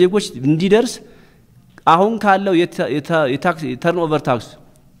ለዜጎች እንዲደርስ አሁን ካለው የታክስ ተርንኦቨር ታክስ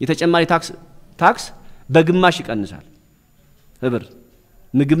የተጨማሪ ታክስ በግማሽ ይቀንሳል ህብር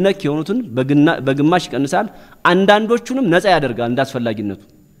ምግብ ነክ የሆኑትን በግማሽ ይቀንሳል አንዳንዶቹንም ነፃ ያደርጋል እንዳስፈላጊነቱ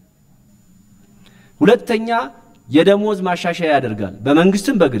ሁለተኛ የደሞዝ ማሻሻያ ያደርጋል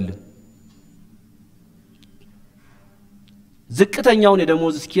በመንግስትም በግልም ዝቅተኛውን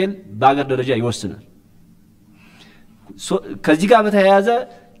የደሞዝ ስኬል በአገር ደረጃ ይወስናል ከዚህ ጋር በተያያዘ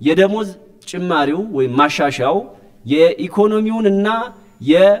የደሞዝ ጭማሪው ወይ ማሻሻያው የኢኮኖሚውንና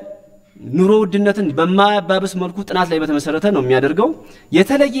የኑሮ ውድነትን በማያባብስ መልኩ ጥናት ላይ በተመሰረተ ነው የሚያደርገው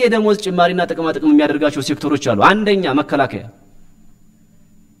የተለየ የደሞዝ ጭማሪና ጥቅም የሚያደርጋቸው ሴክተሮች አሉ አንደኛ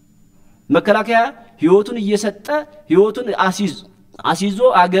መከላከያ ህይወቱን እየሰጠ ህይወቱን አሲዞ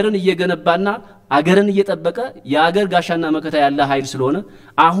አገርን እየገነባና አገርን እየጠበቀ የአገር ጋሻና መከታ ያለ ኃይል ስለሆነ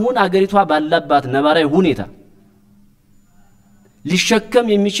አሁን አገሪቷ ባላባት ነባራዊ ሁኔታ ሊሸከም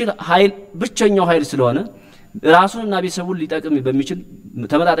የሚችል ኃይል ብቸኛው ኃይል ስለሆነ ራሱንና ቤተሰቡን ሊጠቅም በሚችል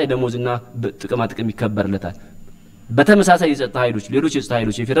ተመጣጣኝ ደሞዝና ጥቅም ይከበርለታል በተመሳሳይ የጸጥታ ኃይሎች ሌሎች የጸጥታ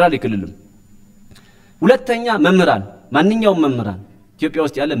ኃይሎች የፌደራል የክልልም ሁለተኛ መምህራን ማንኛውም መምህራን ኢትዮጵያ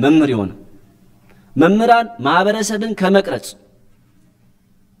ውስጥ ያለ መምህራን ማህበረሰብን ከመቅረጽ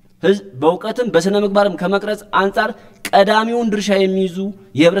በእውቀትም በስነ ምግባርም ከመቅረጽ አንፃር ቀዳሚውን ድርሻ የሚይዙ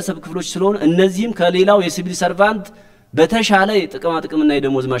የህብረተሰብ ክፍሎች ስለሆነ እነዚህም ከሌላው የሲቪል ሰርቫንት በተሻለ ጥቅምና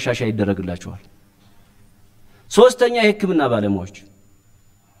የደሞዝ ማሻሻያ ይደረግላቸዋል ሶስተኛ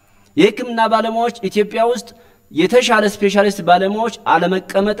የህክምና ባለሙያዎች ኢትዮጵያ ውስጥ የተሻለ ስፔሻሊስት ባለሙያዎች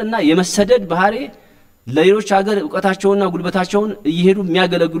አለመቀመጥና የመሰደድ ባህሪ ለሌሎች ሀገር ዕውቀታቸውና ጉልበታቸውን እየሄዱ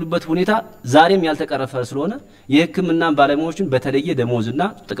የሚያገለግሉበት ሁኔታ ዛሬም ያልተቀረፈ ስለሆነ የህክምና ባለሙያዎችን በተለየ ደሞዝና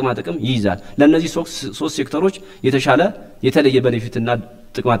ጥቅም ይይዛል ለነዚህ ሶስት ሴክተሮች የተለየ ቤኔፊትና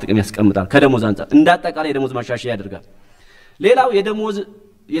ጥቅም ያስቀምጣል ከደሞዝ አንፃር እንዳጠቃላይ የደሞዝ ማሻሻያ ያደርጋል ሌላው የደሞዝ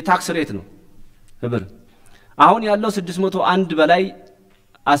የታክስ ሬት ነው ህብር አሁን ያለው 601 በላይ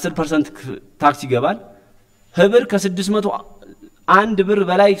 10% ታክስ ይገባል ህብር ከ601 ብር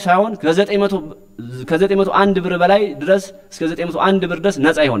በላይ ሳይሆን ከ901 ብር በላይ ድረስ እስከ 901 ብር ድረስ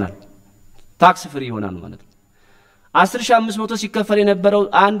ነፃ ይሆናል ታክስ ፍሪ ይሆናል ማለት ነው 10500 ሲከፈል የነበረው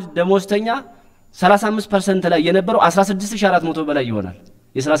አንድ ደሞዝተኛ 35% ላይ የነበረው 16400 በላይ ይሆናል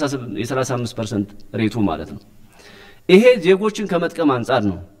የ35% ሬቱ ማለት ነው ይሄ ዜጎችን ከመጥቀም አንፃር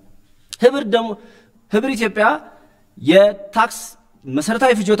ነው ህብር ኢትዮጵያ የታክስ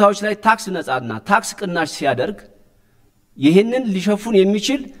መሰረታዊ ፍጆታዎች ላይ ታክስ ነፃና ታክስ ቅናሽ ሲያደርግ ይሄንን ሊሸፉን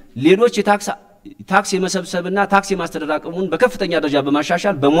የሚችል ሌሎች የታክስ የመሰብሰብና ታክስ የማስተዳደር አቅሙን በከፍተኛ ደረጃ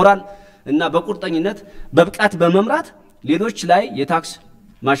በማሻሻል በሞራል እና በቁርጠኝነት በብቃት በመምራት ሌሎች ላይ የታክስ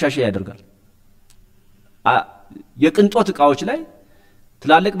ማሻሻያ ያደርጋል የቅንጦት ዕቃዎች ላይ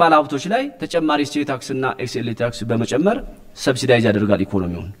ትላልቅ ባለሀብቶች ላይ ተጨማሪ ስቴት ታክስና ኤክሴል ታክስ በመጨመር ሰብሲዳይዝ ያደርጋል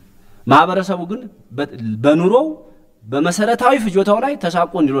ኢኮኖሚውን ማህበረሰቡ ግን በኑሮው በመሰረታዊ ፍጆታው ላይ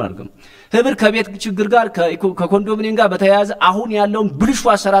ተሳቆ እንዲኖር አድርገም ህብር ከቤት ችግር ጋር ከኮንዶሚኒየም ጋር በተያያዘ አሁን ያለውን ብልሹ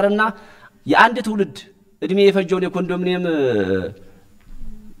አሰራርና የአንድ ትውልድ እድሜ የፈጀውን የኮንዶሚኒየም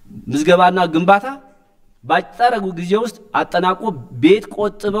ምዝገባና ግንባታ ባጠረጉ ጊዜ ውስጥ አጠናቆ ቤት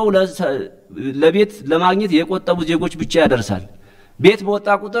ቆጥበው ለቤት ለማግኘት የቆጠቡ ዜጎች ብቻ ያደርሳል ቤት በወጣ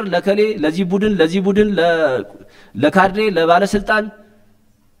ቁጥር ለዚህ ቡድን ለካድሬ ለባለስልጣን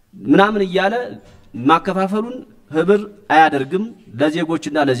ምናምን እያለ ማከፋፈሉን ህብር አያደርግም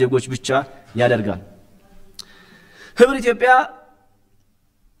ለዜጎች ብቻ ያደርጋል ህብር ኢትዮጵያ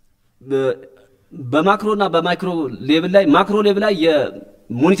በማክሮና በማይክሮ ሌቭል ላይ ማክሮ ሌቭል ላይ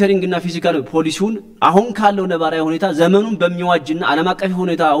የሞኒተሪንግ እና ፊዚካል ፖሊሲውን አሁን ካለው ነባራዊ ሁኔታ ዘመኑን በሚዋጅና ዓለም አቀፍ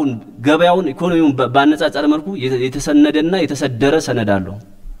ሁኔታ አሁን ገበያውን ኢኮኖሚውን ባነጻጸረ መልኩ የተሰነደና የተሰደረ ሰነዳለው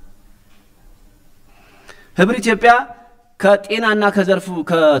ህብር ኢትዮጵያ ከጤናና ከዘርፉ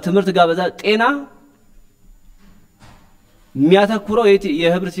ከትምህርት ጋር በዛ ጤና የሚያተኩረው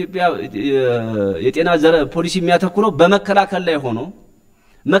የህብር ኢትዮጵያ የጤና ፖሊሲ የሚያተኩረው በመከላከል ላይ ሆኖ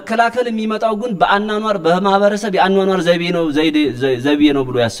መከላከል የሚመጣው ግን በአናኗር በማህበረሰብ የአናኗር ዘይቤ ነው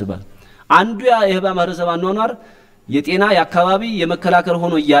ብሎ ያስባል አንዱ የማህበረሰብ አናኗር የጤና የአካባቢ የመከላከል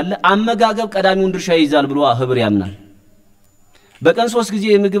ሆኖ ይያለ አመጋገብ ቀዳሚውን ድርሻ ይይዛል ብሎ ህብር ያምናል በቀን 3 ጊዜ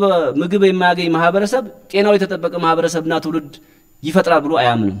ምግብ የማያገኝ ማህበረሰብ ጤናው የተጠበቀ ማህበረሰብና ትውልድ ይፈጥራል ብሎ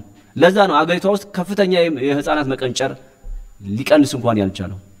አያምንም ለዛ ነው አገሪቷ ውስጥ ከፍተኛ የህፃናት መቀንጨር ሊቀንስ እንኳን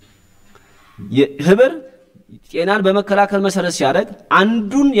ያልቻለው ህብር ጤናን በመከላከል መሰረት ሲያደርግ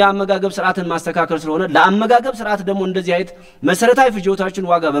አንዱን የአመጋገብ ስርዓትን ማስተካከል ስለሆነ ለአመጋገብ ስርዓት ደግሞ እንደዚህ አይነት መሰረታዊ ፍጆታዎችን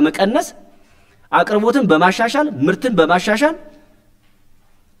ዋጋ በመቀነስ አቅርቦትን በማሻሻል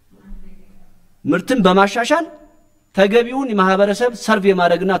ምርትን በማሻሻል ተገቢውን የማህበረሰብ ሰርቭ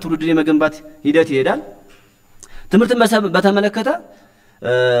የማድረግና ትውልድን የመገንባት ሂደት ይሄዳል ትምህርትን በተመለከተ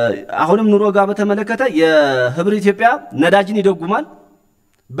አሁንም ኑሮ ጋር በተመለከተ የህብር ኢትዮጵያ ነዳጅን ይደጉማል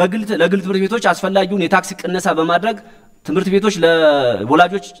ለግል ትምህርት ቤቶች አስፈላጊውን የታክስ ቅነሳ በማድረግ ትምህርት ቤቶች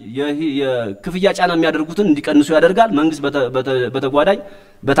ለወላጆች የክፍያ ጫና የሚያደርጉትን እንዲቀንሱ ያደርጋል። መንግስት በተጓዳኝ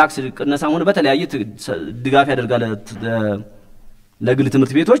በታክስ ቅነሳም ሆነ በተለያየ ድጋፍ ያደርጋል ለግል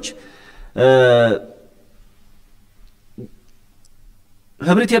ትምህርት ቤቶች።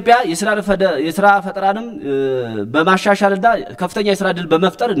 ህብረ ኢትዮጵያ የስራ ፈጠራንም በማሻሻልና ከፍተኛ የስራ ዕድል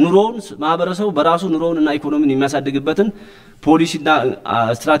በመፍጠር ኑሮውን ማህበረሰቡ በራሱ ኑሮውንና ኢኮኖሚን የሚያሳድግበትን ፖሊሲና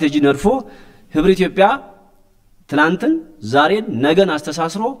ስትራቴጂ ነድፎ ህብረ ኢትዮጵያ ትላንትን ዛሬን ነገን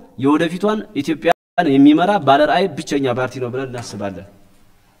አስተሳስሮ የወደፊቷን ኢትዮጵያን የሚመራ ባለራዕይ ብቸኛ ፓርቲ ነው ብለን እናስባለን።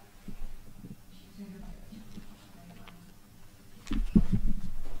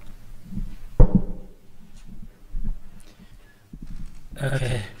 ኦኬ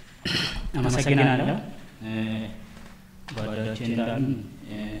አመሰግናለሁ። ጓደኞቼ እንዳሉ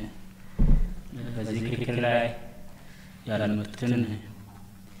በዚህ ክርክር ላይ ያለመጡትን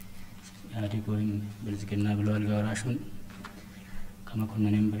ኢህአዴግ ወይም ብልጽግና ብለዋል ጋራሹን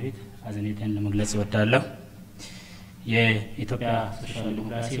ከመኮንንም በፊት ሐዘኔታን ለመግለጽ እወዳለሁ። የኢትዮጵያ ሶሻል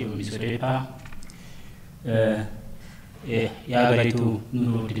ዲሞክራሲ ወይም ኢሶዴፓ የሀገሪቱ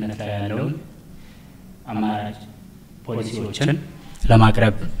ኑሮ ውድነት ላይ ያለውን አማራጭ ፖሊሲዎችን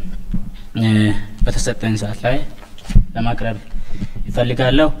ለማቅረብ በተሰጠን ሰዓት ላይ ለማቅረብ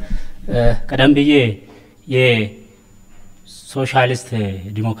ይፈልጋለሁ። ቀደም ብዬ የሶሻሊስት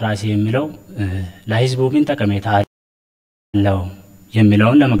ዲሞክራሲ የሚለው ለህዝቡ ምን ጠቀሜታ አለው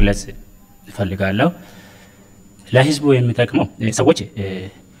የሚለውን ለመግለጽ ይፈልጋለሁ። ለህዝቡ የሚጠቅመው ሰዎች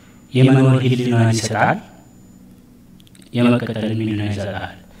የመኖር ህልውናን ይሰጣል፣ የመቀጠል ህልውናን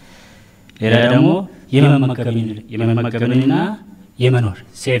ይሰጣል። ሌላ ደግሞ የመመገብንና የመኖር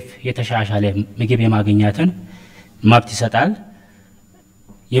ሴፍ የተሻሻለ ምግብ የማግኘትን መብት ይሰጣል።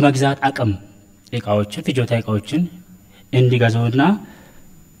 የመግዛት አቅም እቃዎችን ፍጆታ እቃዎችን እንዲገዙና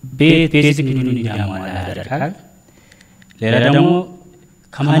ቤዚክ ኒድን እንዲያሟላ ያደርጋል። ሌላ ደግሞ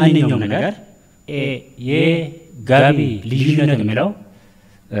ከማንኛውም ነገር የገቢ ልዩነት የሚለው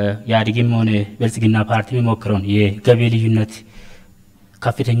ኢህአዴግም ሆነ ብልጽግና ፓርቲ የሚሞክረውን የገቢ ልዩነት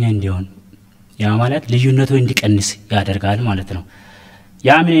ከፍተኛ እንዲሆን ያ ማለት ልዩነቱ እንዲቀንስ ያደርጋል ማለት ነው።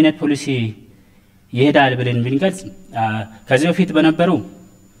 ያ ምን አይነት ፖሊሲ ይሄዳል ብለን ብንገልጽ ከዚህ በፊት በነበረው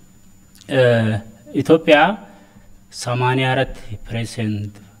ኢትዮጵያ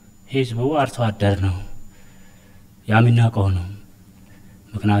 84% ህዝቡ አርሶ አደር ነው። ያ ምናውቀው ነው።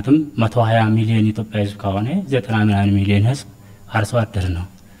 ምክንያቱም 120 ሚሊዮን ኢትዮጵያ ህዝብ ከሆነ 90 ሚሊዮን ህዝብ አርሶ አደር ነው።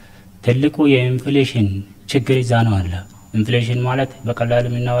 ትልቁ የኢንፍሌሽን ችግር ይዛ ነው አለ። ኢንፍሌሽን ማለት በቀላሉ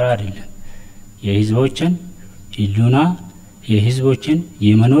የምናወራ አይደለም። የህዝቦችን ህልውና የህዝቦችን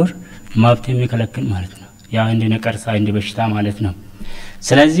የመኖር መብት የሚከለክል ማለት ነው። ያ እንደ ነቀርሳ እንደ በሽታ ማለት ነው።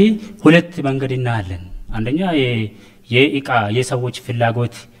 ስለዚህ ሁለት መንገድ እናያለን። አንደኛ የእቃ የሰዎች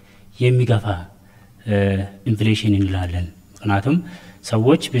ፍላጎት የሚገፋ ኢንፍሌሽን እንላለን። ምክንያቱም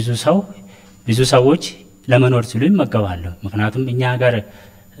ሰዎች ብዙ ሰዎች ለመኖር ሲሉ ይመገባሉ። ምክንያቱም እኛ ሀገር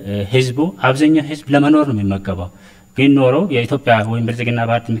ህዝቡ አብዛኛው ህዝብ ለመኖር ነው የሚመገበው። ግን ኖሮ የኢትዮጵያ ወይም ብልጽግና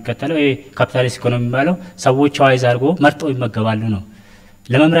ፓርቲ የሚከተለው የካፒታሊስት ኢኮኖሚ ባለው ሰዎች ቻይዝ አድርጎ መርጦ ይመገባሉ ነው።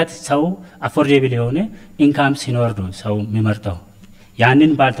 ለመምረጥ ሰው አፎርዴብል የሆነ ኢንካም ሲኖር ነው ሰው የሚመርጠው።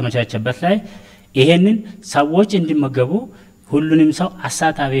 ያንን ባልተመቻቸበት ላይ ይሄንን ሰዎች እንዲመገቡ ሁሉንም ሰው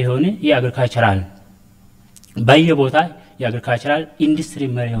አሳታቢ የሆነ የአግሪካልቸራል በየቦታ የአግሪካልቸራል ኢንዱስትሪ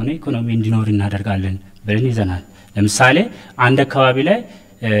መሪ የሆነ ኢኮኖሚ እንዲኖር እናደርጋለን ብለን ይዘናል። ለምሳሌ አንድ አካባቢ ላይ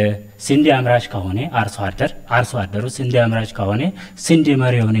ስንዴ አምራች ከሆነ አርሶ አደሩ ስንዴ አምራች ከሆነ ስንዴ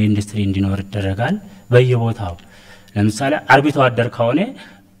መሪ የሆነ ኢንዱስትሪ እንዲኖር ይደረጋል በየቦታው። ለምሳሌ አርብቶ አደር ከሆነ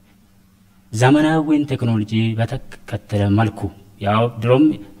ዘመናዊን ቴክኖሎጂ በተከተለ መልኩ ያው ድሮም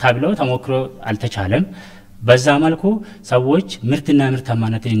ታብሎ ተሞክሮ አልተቻለም። በዛ መልኩ ሰዎች ምርትና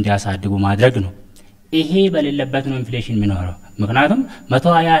ምርታማነትን እንዲያሳድጉ ማድረግ ነው። ይሄ በሌለበት ነው ኢንፍሌሽን የሚኖረው። ምክንያቱም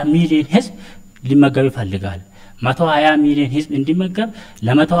 120 ሚሊዮን ህዝብ ሊመገብ ይፈልጋል። 120 ሚሊዮን ህዝብ እንዲመገብ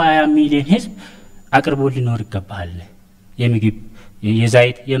ለ120 ሚሊዮን ህዝብ አቅርቦ ሊኖር ይገባል። የምግብ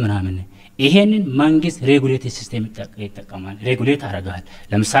የዘይት የምናምን ይሄንን መንግስት ሬጉሌተር ሲስተም ይጠቀማል። ሬጉሌት ያደርጋል።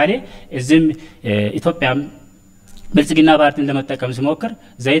 ለምሳሌ እዚህም ኢትዮጵያም ብልጽግና ፓርቲን ለመጠቀም ሲሞክር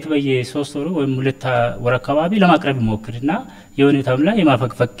ዘይት በየ3 ወሩ ወይም 2 ወር አካባቢ ለማቅረብ ይሞክርና የሆነ ተምላ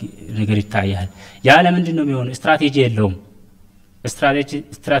የማፈግፈግ ነገር ይታያል። ያ ለምንድን ነው የሚሆነው? ስትራቴጂ የለውም።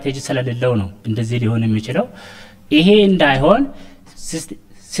 ስትራቴጂ ስለሌለው ነው እንደዚህ ሊሆን የሚችለው። ይሄ እንዳይሆን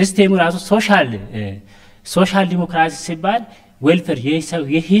ሲስተሙ ራሱ ሶሻል ዲሞክራሲ ሲባል ዌልፌር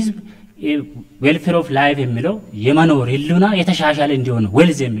የህዝብ ዌልፌር ኦፍ ላይፍ የሚለው የመኖር ህልውና የተሻሻለ እንዲሆን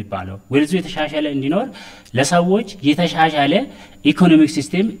ዌልዝ የሚባለው ዌልዙ የተሻሻለ እንዲኖር ለሰዎች የተሻሻለ ኢኮኖሚክ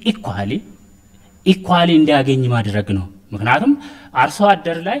ሲስተም ኢኳሊ እንዲያገኝ ማድረግ ነው። ምክንያቱም አርሶ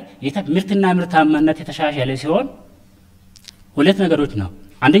አደር ላይ ምርትና ምርታማነት የተሻሻለ ሲሆን ሁለት ነገሮች ነው።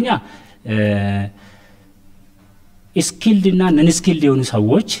 አንደኛ ስኪልድ እና ነን ስኪልድ የሆኑ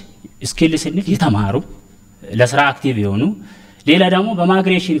ሰዎች ስኪልድ ስንል የተማሩ ለስራ አክቲቭ የሆኑ ሌላ ደግሞ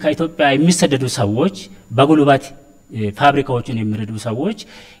በማይግሬሽን ከኢትዮጵያ የሚሰደዱ ሰዎች በጉልበት ፋብሪካዎችን የሚረዱ ሰዎች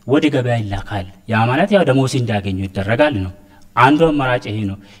ወደ ገበያ ይላካል። ያ ማለት ያው ደሞዝ እንዲያገኙ ይደረጋል ነው። አንዱ አማራጭ ይሄ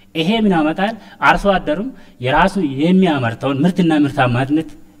ነው። ይሄ ምን ያመጣል? አርሶ አደሩም የራሱ የሚያመርተውን ምርትና ምርታማነት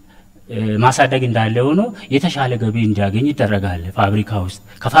ማሳደግ እንዳለ ሆኖ የተሻለ ገቢ እንዲያገኝ ይደረጋል። ፋብሪካ ውስጥ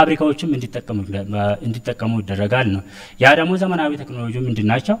ከፋብሪካዎችም እንዲጠቀሙ ይደረጋል ነው። ያ ደግሞ ዘመናዊ ቴክኖሎጂ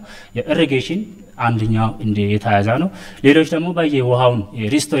ምንድናቸው? የኢሪጌሽን አንደኛው እንደ የተያዘ ነው። ሌሎች ደግሞ በየውሃውን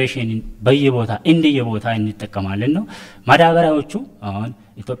ሪስቶሬሽን በየቦታ እንደየቦታ እንጠቀማለን ነው። ማዳበሪያዎቹ አሁን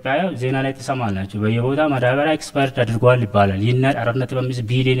ኢትዮጵያ ዜና ላይ ተሰማላችሁ በየቦታ ማዳበሪያ ኤክስፐርት አድርጓል ይባላል። ይና 4.5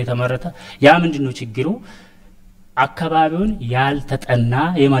 ቢሊዮን የተመረተ ያ ምንድነው ችግሩ? አካባቢውን ያልተጠና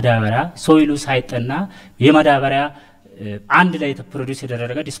የማዳበሪያ ሶይሉ ሳይጠና የማዳበሪያ አንድ ላይ ፕሮዲዩስ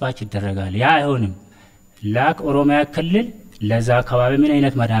የተደረገ ዲስፓች ይደረጋል። ያ አይሆንም። ላክ ኦሮሚያ ክልል ለዛ አካባቢ ምን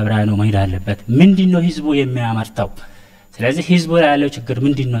አይነት ማዳበሪያ ነው መሄድ አለበት? ምንድነው ህዝቡ የሚያመርተው? ስለዚህ ህዝቡ ላይ ያለው ችግር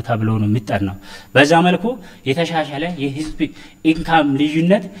ምንድነው ተብሎ ነው የሚጠናው። በዛ መልኩ የተሻሻለ የህዝብ ኢንካም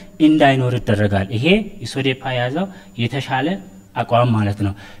ልዩነት እንዳይኖር ይደረጋል። ይሄ ኢሶዴፓ ያዘው የተሻለ አቋም ማለት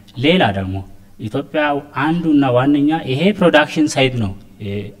ነው። ሌላ ደግሞ ኢትዮጵያ አንዱና ዋነኛ ይሄ ፕሮዳክሽን ሳይድ ነው።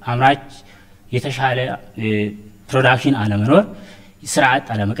 አምራች የተሻለ ፕሮዳክሽን አለመኖር ስራ አጥ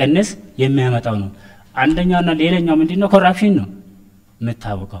አለመቀነስ የሚያመጣው ነው። አንደኛውና ሌላኛው ምንድነው? ኮራፕሽን ነው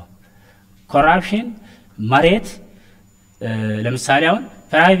የምታወቀው። ኮራፕሽን መሬት ለምሳሌ አሁን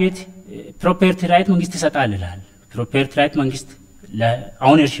ፕራይቬት ፕሮፐርቲ ራይት መንግስት ይሰጣል ይላል። ፕሮፐርቲ ራይት መንግስት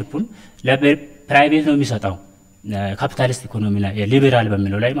ለኦነርሺፑን ለፕራይቬት ነው የሚሰጣው ካፒታሊስት ኢኮኖሚ ላይ ሊበራል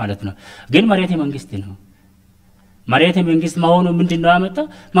በሚለው ላይ ማለት ነው። ግን መሬት የመንግስት ነው። መሬት የመንግስት መሆኑ ምንድነው ያመጣው?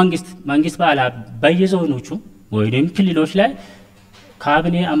 መንግስት ባላ በየዞኖቹ ወይንም ክልሎች ላይ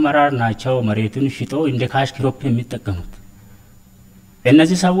ካቢኔ አመራር ናቸው መሬቱን ሽጦ እንደ ካሽ ክሮፕ የሚጠቀሙት።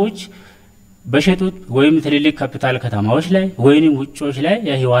 እነዚህ ሰዎች በሸጡት ወይም ትልልቅ ካፒታል ከተማዎች ላይ ወይንም ውጮች ላይ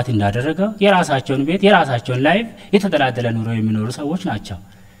የህይወት እንዳደረገው የራሳቸውን ቤት የራሳቸውን ላይፍ የተደላደለ ኑሮ የሚኖሩ ሰዎች ናቸው።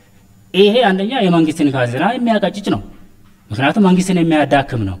 ይሄ አንደኛ የመንግስትን ካዝና የሚያቀጭጭ ነው። ምክንያቱም መንግስትን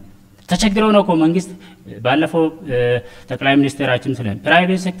የሚያዳክም ነው። ተቸግረው ነው እኮ መንግስት ባለፈው ጠቅላይ ሚኒስትራችን ስለ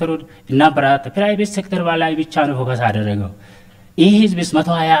ፕራይቬት ሴክተሩ እና በራት ፕራይቬት ሴክተር ላይ ብቻ ነው ፎከስ አደረገው። ይሄ ህዝብ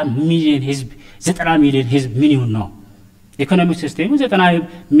 120 ሚሊዮን ህዝብ 90 ሚሊዮን ህዝብ ምን ይሁን ነው? ኢኮኖሚክ ሲስተሙ 90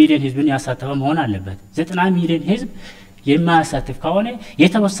 ሚሊዮን ህዝብን ያሳተፈ መሆን አለበት። 90 ሚሊዮን ህዝብ የማያሳትፍ ከሆነ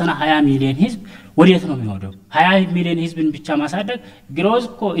የተወሰነ 20 ሚሊዮን ህዝብ ወዴት ነው የሚወደው? 20 ሚሊዮን ህዝብን ብቻ ማሳደግ ግሮዝ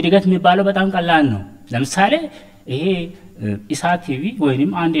እኮ እድገት የሚባለው በጣም ቀላል ነው። ለምሳሌ ይሄ ኢሳት ቲቪ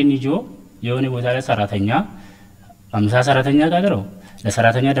ወይንም አንድ ኤንጂኦ የሆነ ቦታ ላይ ሰራተኛ 50 ሰራተኛ ቀጥረው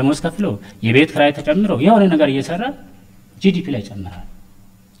ለሰራተኛ ደሞዝ ከፍለው የቤት ክራይ ተጨምሮ የሆነ ነገር እየሰራ ጂዲፒ ላይ ጨምራል።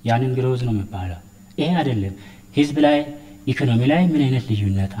 ያንን ግሮዝ ነው የሚባለው። ይሄ አይደለም። ህዝብ ላይ ኢኮኖሚ ላይ ምን አይነት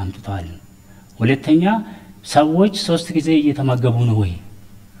ልዩነት አምጥቷል? ሁለተኛ ሰዎች 3 ጊዜ እየተመገቡ ነው ወይ?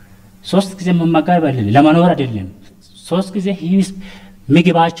 3 ጊዜ መመገብ አይደለም ለመኖር አይደለም። 3 ጊዜ ህዝብ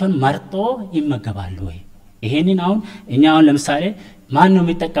ምግባቸውን መርጦ ይመገባሉ ወይ? ይሄንን አሁን ለምሳሌ ማን ነው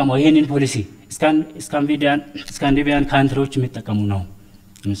የሚጠቀመው ይሄንን ፖሊሲ? ስካንዲኔቪያን ካንትሪዎች የሚጠቀሙ ነው።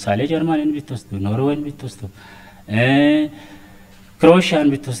 ለምሳሌ ጀርመንን ብትወስዱ፣ ኖርዌይን ብትወስዱ፣ ክሮኤሽያን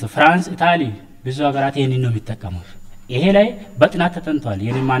ብትወስዱ፣ ፍራንስ፣ ኢታሊ ብዙ ሀገራት ይሄንን ነው የሚጠቀሙት። ይሄ ላይ በጥናት ተጠንቷል።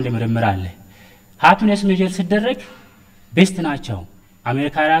 የኔም አንድ ምርምር አለ። ሃፒነስ ሜጀር ሲደረግ ቤስት ናቸው።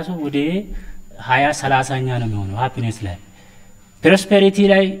 አሜሪካ ራሱ ወደ 20-30ኛ ነው የሚሆነው ሃፒነስ ላይ።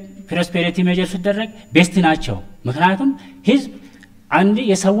 ፕሮስፔሪቲ ሜጀር ሲደረግ ቤስት ናቸው። ምክንያቱም ህዝብ አንድ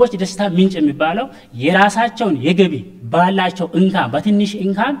የሰዎች ደስታ ምንጭ የሚባለው የራሳቸውን የገቢ ባላቸው እንካም በትንሽ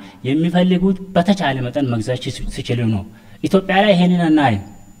እንካም የሚፈልጉት በተቻለ መጠን መግዛት ሲችሉ ነው። ኢትዮጵያ ላይ ይሄንን እናይም።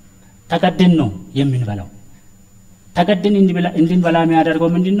 ተቀድን ነው የምንበላው። ተቀድን እንድንበላ የሚያደርገው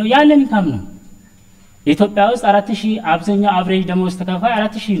ምንድነው? ያለን እንካም ነው። ኢትዮጵያ ውስጥ 4000 አብዛኛው አቨሬጅ ደሞዝ ተከፋይ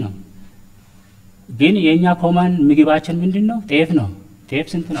 4000 ነው። ግን የኛ ኮማን ምግባችን ምንድነው? ጤፍ ነው። ጤፍ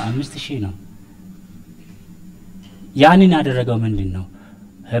ስንት ነው? 5000 ነው። ያንን ያደረገው ምንድነው?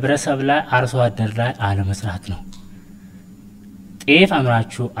 ህብረተሰብ ላይ አርሶ አደር ላይ አለመስራት ነው። ጤፍ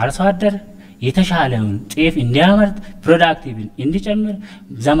አምራቹ አርሶ አደር የተሻለውን ጤፍ እንዲያመርት ፕሮዳክቲቭን እንዲጨምር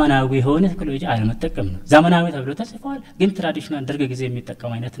ዘመናዊ የሆነ ቴክኖሎጂ አለመጠቀም ነው። ዘመናዊ ተብሎ ተጽፏል፣ ግን ትራዲሽናል ደርግ ጊዜ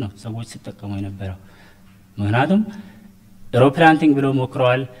የሚጠቀም አይነት ነው ሰዎች ሲጠቀሙ የነበረው። ምክንያቱም ኤሮፕላንቲንግ ብሎ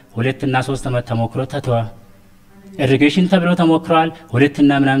ሞክረዋል። 2 እና 3 ዓመት ተሞክሮ ተተዋ። ኢሪጌሽን ተብሎ ተሞክረዋል። 2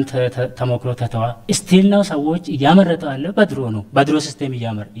 እና ምናምን ተሞክሮ ተተዋ። ስቲል ነው ሰዎች እያመረቱ ያለው በድሮ ነው። በድሮ ሲስተም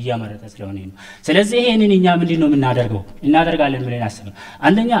እያመረተ ስለሆነ ነው። ስለዚህ ይሄንን እኛ ምንድነው የምናደርገው? እናደርጋለን ብለን አስበን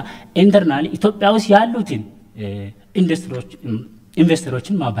አንደኛ ኢንተርናሊ ኢትዮጵያ ውስጥ ያሉትን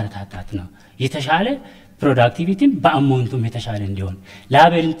ኢንቨስተሮችን ማበረታታት ነው የተሻለ ፕሮዳክቲቪቲም በአማውንቱም የተሻለ እንዲሆን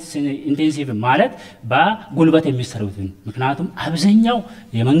ላበር ኢንቴንሲቭ ማለት በጉልበት የሚሰሩትን ምክንያቱም አብዛኛው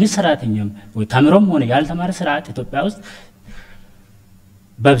የመንግስት ሰራተኛም ወይ ተምሮም ሆነ ያልተማረ ስርዓት ኢትዮጵያ ውስጥ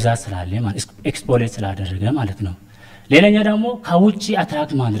በብዛት ስላለ ማለት ኤክስፖርት ስላደረገ ማለት ነው ሌላኛ ደግሞ ከውጪ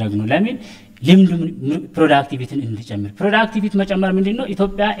አትራክት ማድረግ ነው ለምን ልምዱ ፕሮዳክቲቪቲን እንዲጨምር ፕሮዳክቲቪቲ መጨመር ምንድነው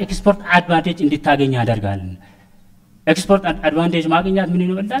ኢትዮጵያ ኤክስፖርት አድቫንቴጅ እንድታገኝ ያደርጋል ኤክስፖርት አድቫንቴጅ ማግኘት ምን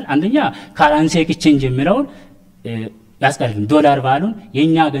ይኖርዳል አንደኛ ካረንሲ ኤክስቼንጅ የሚለውን ያስቀርልን ዶላር ቫሉን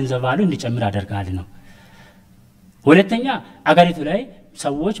የኛ ገንዘብ ቫሉ እንዲጨምር ያደርጋል ነው ሁለተኛ አገሪቱ ላይ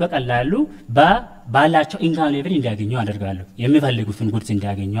ሰዎች በቀላሉ ባላቸው ኢንካም ሌቭል እንዲያገኙ ያደርጋሉ የሚፈልጉትን ጉድስ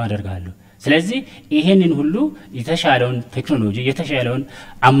እንዲያገኙ ያደርጋሉ ስለዚህ ይሄንን ሁሉ የተሻለውን ቴክኖሎጂ የተሻለውን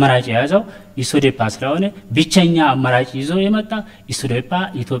አማራጭ ያዘው ኢሶዴፓ ስለሆነ ብቸኛ አማራጭ ይዞ የመጣ ኢሶዴፓ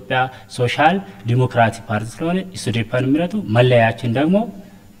ኢትዮጵያ ሶሻል ዲሞክራቲክ ፓርቲ ስለሆነ ኢሶዴፓን ምረጡ መለያችን ደግሞ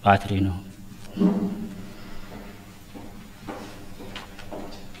ባትሪ ነው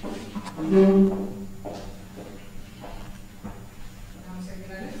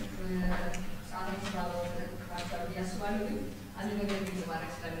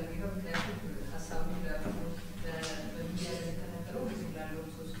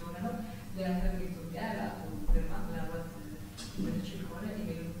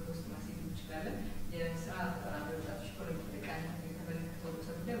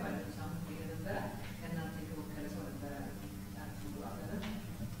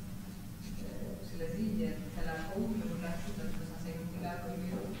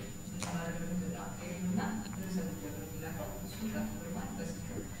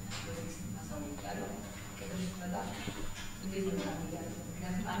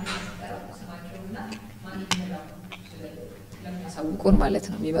ሳውቁን ማለት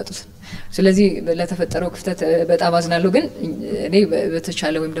ነው የሚመጡት ስለዚህ ለተፈጠረው ክፍተት በጣም አዝናለሁ ግን እኔ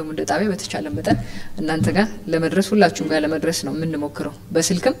በተቻለ ወይም ደግሞ እንደጣቢያ በተቻለ መጠን እናንተ ጋር ለመድረስ ሁላችሁም ጋር ለመድረስ ነው የምንሞክረው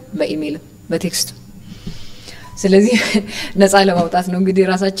በስልክም በኢሜይልም በቴክስት ስለዚህ ነፃ ለማውጣት ነው እንግዲህ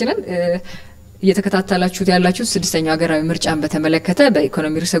ራሳችንን እየተከታተላችሁት ያላችሁት ስድስተኛው ሀገራዊ ምርጫን በተመለከተ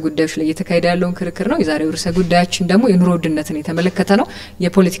በኢኮኖሚ ርዕሰ ጉዳዮች ላይ እየተካሄደ ያለውን ክርክር ነው የዛሬው ርዕሰ ጉዳያችን ደግሞ የኑሮ ውድነትን የተመለከተ ነው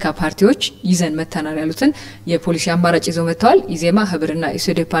የፖለቲካ ፓርቲዎች ይዘን መተናል ያሉትን የፖሊሲ አማራጭ ይዘው መጥተዋል ኢዜማ ህብርና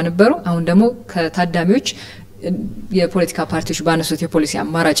ኢሶዴፓ ነበሩ አሁን ደግሞ ከታዳሚዎች የፖለቲካ ፓርቲዎች ባነሱት የፖሊሲ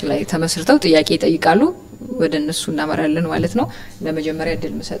አማራጭ ላይ ተመስርተው ጥያቄ ይጠይቃሉ ወደ እነሱ እናመራለን ማለት ነው ለመጀመሪያ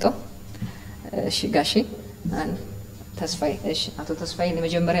እድል መሰጠው እሺ ጋሼ ተስፋዬ እሺ አቶ ተስፋዬ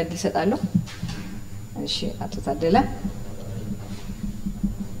ለመጀመሪያ እድል ሰጣለሁ እሺ አቶ ታደለ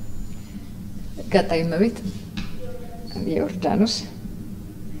ቀጣይ መቤት ዮርዳኖስ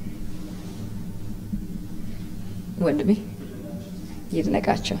ወንድሜ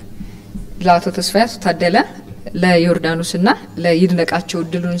ይድነቃቸው ለአቶ ተስፋዬ አቶ ታደለ ለዮርዳኖስና ለይድነቃቸው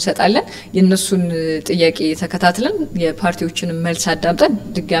እድሉን እንሰጣለን የነሱን ጥያቄ ተከታትለን የፓርቲዎችን መልስ አዳምጠን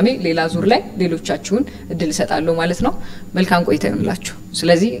ድጋሜ ሌላ ዙር ላይ ሌሎቻችሁን እድል ሰጣለሁ ማለት ነው መልካም ቆይታ ይሁንላችሁ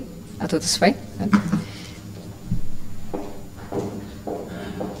ስለዚህ አቶ ተስፋዬ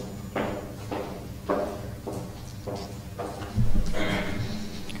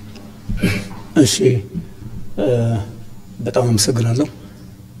እሺ በጣም አመሰግናለሁ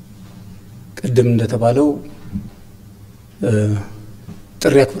ቅድም እንደተባለው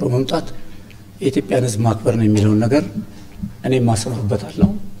ጥሪ አክብሮ መምጣት የኢትዮጵያን ህዝብ ማክበር ነው የሚለው ነገር እኔ ማሰምርበታለሁ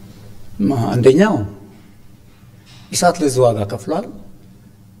አንደኛው ኢሳት ለዚህ ዋጋ ከፍሏል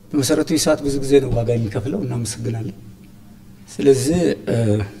በመሰረቱ ኢሳት ብዙ ጊዜ ነው ዋጋ የሚከፍለው እና መስግናለን ስለዚህ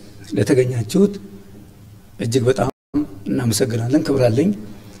ለተገኛችሁት እጅግ በጣም እናመሰግናለን ክብራለኝ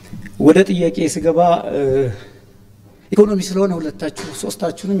ወደ ጥያቄ ስገባ ኢኮኖሚ ስለሆነ ሁለታችሁ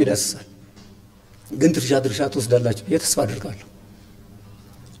ሶስታችሁንም ይዳስሳል ግን ድርሻ ተወስዳላችሁ የተስፋ አድርጋለሁ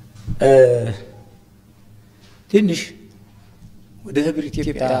ትንሽ ወደ ህብር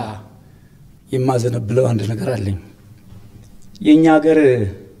ኢትዮጵያ የማዘነብለው አንድ ነገር አለኝ የኛ ሀገር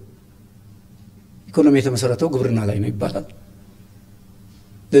ኢኮኖሚ የተመሰረተው ግብርና ላይ ነው ይባላል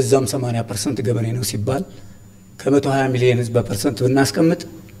ለዛም 80% ገበሬ ነው ሲባል ከ120 ሚሊዮን ህዝብ በፐርሰንት ብናስቀምጥ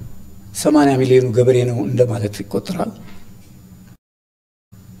 80 ሚሊዮኑ ገበሬ ነው እንደማለት ይቆጠራል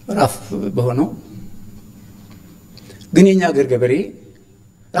ራፍ በሆነው ግን የኛ ሀገር ገበሬ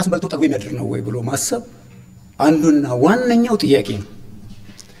ራስ በልቶ ጠግቦ የሚያድር ነው ወይ ብሎ ማሰብ አንዱና ዋነኛው ጥያቄ ነው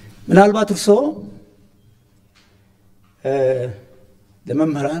ምናልባት እርሶ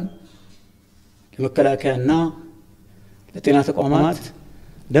ለመምህራን ለመከላከያና ለጤና ተቋማት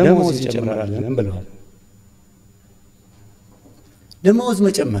ደሞዝ ይጨምራል ብለዋል ደሞዝ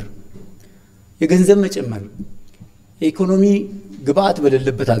መጨመር የገንዘብ መጨመር የኢኮኖሚ ግብአት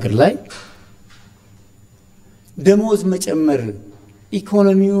በሌለበት ሀገር ላይ ደሞዝ መጨመር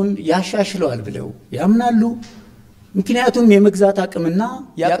ኢኮኖሚውን ያሻሽለዋል ብለው ያምናሉ? ምክንያቱም የመግዛት አቅምና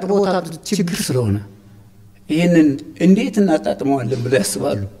የአቅርቦት ችግር ስለሆነ ይህንን እንዴት እናጣጥመዋለን ብለው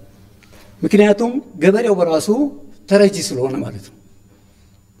ያስባሉ? ምክንያቱም ገበሬው በራሱ ተረጂ ስለሆነ ማለት ነው።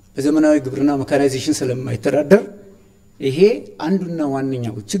 በዘመናዊ ግብርና ሜካናይዜሽን ስለማይተዳደር ይሄ አንዱና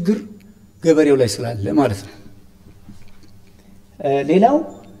ዋነኛው ችግር ገበሬው ላይ ስላለ ማለት ነው። ሌላው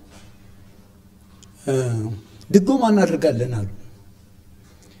ድጎማ እናደርጋለን አሉ።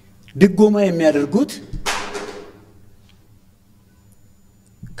 ድጎማ የሚያደርጉት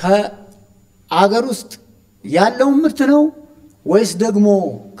ከአገር ውስጥ ያለውን ምርት ነው ወይስ ደግሞ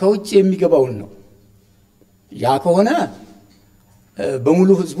ከውጭ የሚገባውን ነው? ያ ከሆነ በሙሉ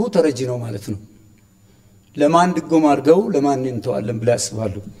ህዝቡ ተረጂ ነው ማለት ነው። ለማን ድጎማ አድርገው ለማን እንተዋለን ብለው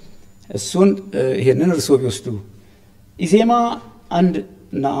ያስባሉ? እሱን ይሄንን እርስዎ ቢወስዱ። ኢዜማ አንድ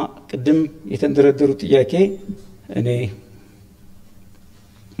እና ቅድም የተንደረደሩ ጥያቄ እኔ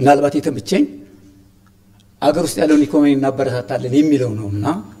ምናልባት የተመቸኝ አገር ውስጥ ያለውን ኢኮኖሚ እናበረታታለን የሚለው ነውና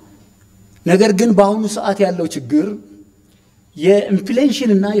ነገር ግን በአሁኑ ሰዓት ያለው ችግር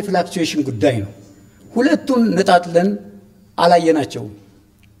የኢንፍሌሽን እና የፍላክቹዌሽን ጉዳይ ነው። ሁለቱን ነጣጥለን አላየናቸውም።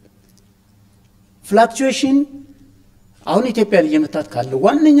 ፍላክቹዌሽን አሁን ኢትዮጵያን እየመታት ካለው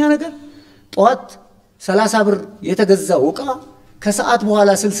ዋነኛ ነገር ጧት 30 ብር የተገዛው ዕቃ ከሰዓት በኋላ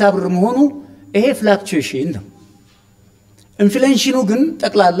 60 ብር መሆኑ ይሄ ፍላክቹዌሽን ነው። ኢንፍሌሽኑ ግን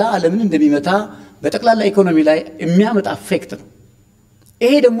ጠቅላላ ዓለምን እንደሚመታ በጠቅላላ ኢኮኖሚ ላይ የሚያመጣ ኢፌክት ነው።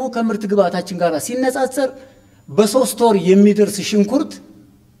 ይሄ ደግሞ ከምርት ግብአታችን ጋር ሲነጻጸር በ3 ወር የሚደርስ ሽንኩርት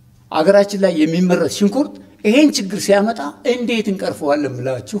አገራችን ላይ የሚመረት ሽንኩርት ይሄን ችግር ሲያመጣ እንዴት እንቀርፈዋለን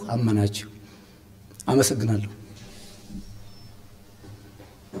ብላችሁ አመናችሁ? አመሰግናለሁ።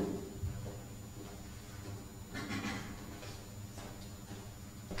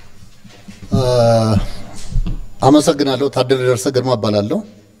 አመሰግናለሁ። ታደለ ደርሰ ግርማ እባላለሁ።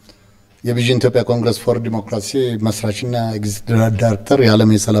 የቪዥን ኢትዮጵያ ኮንግረስ ፎር ዲሞክራሲ መስራችና ኤግዚኪዩቲቭ ዳይሬክተር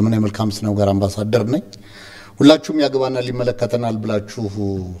የዓለም የሰላምና የመልካም ስነ ምግባር አምባሳደር ነኝ። ሁላችሁም ያገባና ሊመለከተናል ብላችሁ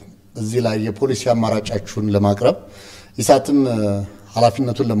እዚህ ላይ የፖሊሲ አማራጫችሁን ለማቅረብ ኢሳትም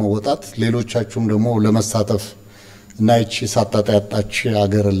ኃላፊነቱን ለመወጣት ሌሎቻችሁም ደግሞ ለመሳተፍ እና እቺ ሳታጣ ያጣች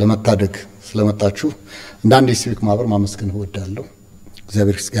ሀገር ለመታደግ ስለመጣችሁ እንደ አንድ ሲቪክ ማህበር ማመስገን እወዳለሁ።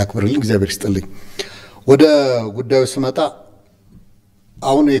 እግዚአብሔር ያክብርልኝ፣ እግዚአብሔር ይስጥልኝ። ወደ ጉዳዩ ስመጣ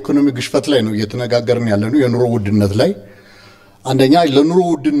አሁን የኢኮኖሚ ግሽፈት ላይ ነው እየተነጋገርን ያለነው፣ የኑሮ ውድነት ላይ። አንደኛ ለኑሮ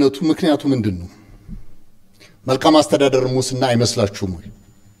ውድነቱ ምክንያቱ ምንድነው? መልካም አስተዳደር ሙስና አይመስላችሁም ወይ?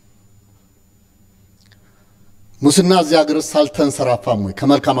 ሙስና እዚህ ሀገር ሳልተንሰራፋም ወይ?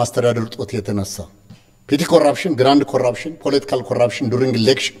 ከመልካም አስተዳደር ጦት የተነሳ ፔቲ ኮራፕሽን፣ ግራንድ ኮራፕሽን፣ ፖለቲካል ኮራፕሽን ዱሪንግ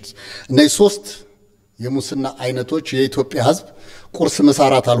ኢሌክሽንስ፣ እነዚህ 3 የሙስና አይነቶች የኢትዮጵያ ሕዝብ ቁርስ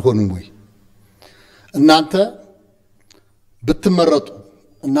መሳራት አልሆኑም ወይ? እናንተ ብትመረጡ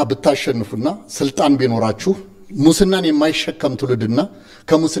እና ብታሸንፉና ስልጣን ቢኖራችሁ ሙስናን የማይሸከም ትውልድና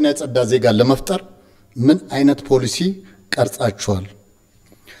ከሙስና የጸዳ ዜጋ ለመፍጠር ምን አይነት ፖሊሲ ቀርጻችኋል?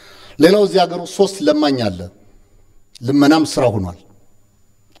 ሌላው እዚህ ሀገሩ 3 ለማኝ አለ። ልመናም ስራ ሆኗል።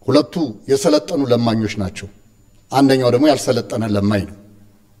 ሁለቱ የሰለጠኑ ለማኞች ናቸው። አንደኛው ደግሞ ያልሰለጠነ ለማኝ ነው።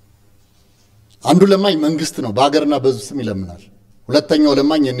 አንዱ ለማኝ መንግስት ነው፣ በሀገርና በህዝብ ስም ይለምናል። ሁለተኛው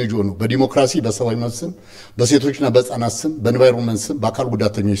ለማኝ የኔጆ ነው፣ በዲሞክራሲ በሰብአዊ መብት ስም፣ በሴቶችና በህፃናት ስም፣ በኤንቫይሮንመንት ስም፣ በአካል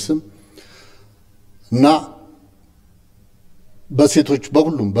ጉዳተኞች ስም እና በሴቶች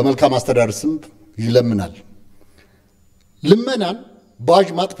በሁሉም በመልካም አስተዳደር ስም ይለምናል። ልመናን ባጅ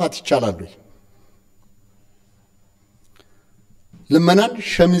ማጥፋት ይቻላል ወይ? ልመናን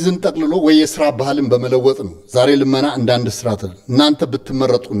ሸሚዝን ጠቅልሎ ወይ የሥራ ባህልን በመለወጥ ነው። ዛሬ ልመና እንደ አንድ ስርዓት ነው። እናንተ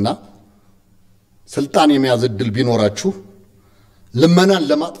ብትመረጡና ስልጣን የመያዝ ዕድል ቢኖራችሁ ልመናን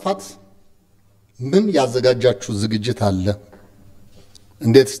ለማጥፋት ምን ያዘጋጃችሁ ዝግጅት አለ?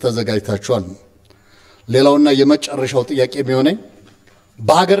 እንዴትስ ተዘጋጅታችኋል? ሌላውና የመጨረሻው ጥያቄ የሚሆነኝ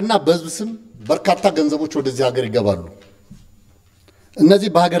በሀገርና በህዝብ ስም በርካታ ገንዘቦች ወደዚህ ሀገር ይገባሉ። እነዚህ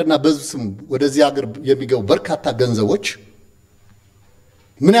በሀገርና በህዝብ ስም ወደዚህ ሀገር የሚገቡ በርካታ ገንዘቦች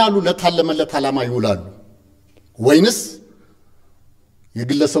ምን ያሉ ለታለመለት ዓላማ ይውላሉ ወይንስ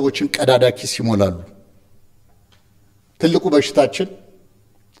የግለሰቦችን ቀዳዳ ኪስ ይሞላሉ? ትልቁ በሽታችን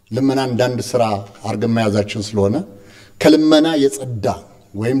ልመናን እንዳንድ ስራ አርገን መያዛችን ስለሆነ ከልመና የጸዳ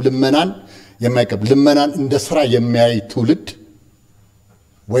ወይም ልመናን የማይቀበል ልመናን እንደ ስራ የሚያይ ትውልድ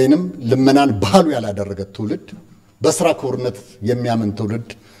ወይንም ልመናን ባህሉ ያላደረገ ትውልድ በስራ ክቡርነት የሚያምን ትውልድ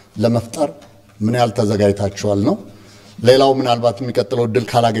ለመፍጠር ምን ያህል ተዘጋጅታችኋል ነው። ሌላው ምናልባት የሚቀጥለው እድል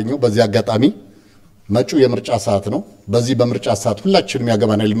ካላገኘው በዚህ አጋጣሚ መጪው የምርጫ ሰዓት ነው። በዚህ በምርጫ ሰዓት ሁላችንም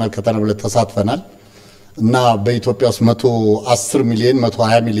ያገባናል ሊመለከተናል ብለን ተሳትፈናል እና በኢትዮጵያ ውስጥ 110 ሚሊዮን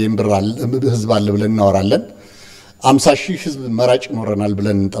 120 ሚሊዮን ብር ህዝብ አለ ብለን እናወራለን። 50,000 ህዝብ መራጭ ይኖረናል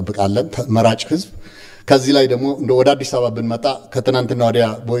ብለን እንጠብቃለን መራጭ ህዝብ ከዚህ ላይ ደግሞ እንደ ወደ አዲስ አበባ ብንመጣ ከትናንትና ወዲያ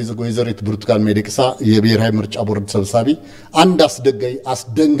ወይዘሪት ብርቱካን ሚደቅሳ የብሔራዊ ምርጫ ቦርድ ሰብሳቢ አንድ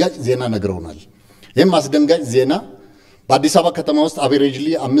አስደንጋጭ ዜና ነግረውናል ይህም አስደንጋጭ ዜና በአዲስ አበባ ከተማ ውስጥ አቨሬጅሊ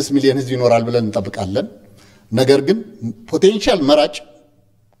 5 ሚሊዮን ህዝብ ይኖራል ብለን እንጠብቃለን ነገር ግን ፖቴንሻል መራጭ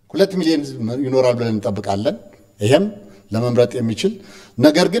 2 ሚሊዮን ህዝብ ይኖራል ብለን እንጠብቃለን ይሄም ለመምረጥ የሚችል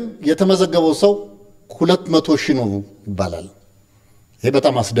ነገር ግን የተመዘገበው ሰው 200,000 ነው ይባላል ይሄ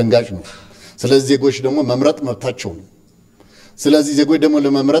በጣም አስደንጋጭ ነው ስለዚህ ዜጎች ደግሞ መምረጥ መብታቸው ነው ስለዚህ ዜጎች ደግሞ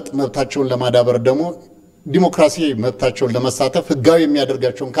ለመምረጥ መብታቸውን ለማዳበር ደግሞ ዲሞክራሲ መብታቸውን ለመሳተፍ ህጋዊ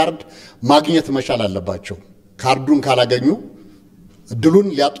የሚያደርጋቸውን ካርድ ማግኘት መቻል አለባቸው ካርዱን ካላገኙ እድሉን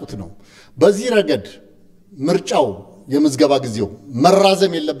ሊያጡት ነው በዚህ ረገድ ምርጫው የምዝገባ ጊዜው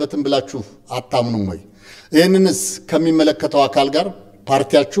መራዘም የለበትም ብላችሁ አታምኑም ወይ ይሄንንስ ከሚመለከተው አካል ጋር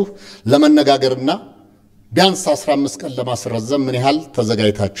ፓርቲያችሁ ለመነጋገርና ቢያንስ 15 ቀን ለማስረዘም ምን ያህል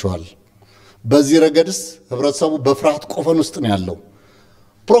ተዘጋጅታችኋል በዚህ ረገድስ ህብረተሰቡ በፍርሃት ቆፈን ውስጥ ነው ያለው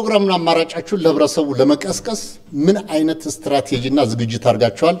ፕሮግራምና አማራጫችሁን ለህብረተሰቡ ለመቀስቀስ ምን አይነት ስትራቴጂና ዝግጅት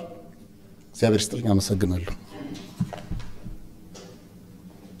አድርጋችኋል እግዚአብሔር ይስጥልኝ አመሰግናለሁ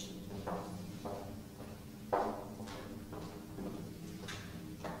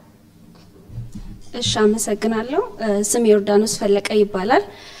እሺ አመሰግናለሁ ስሜ ዮርዳኖስ ፈለቀ ይባላል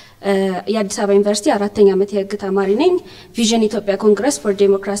የአዲስ አበባ ዩኒቨርሲቲ 4ኛ ዓመት የህግ ተማሪ ነኝ ቪዥን ኢትዮጵያ ኮንግረስ ፎር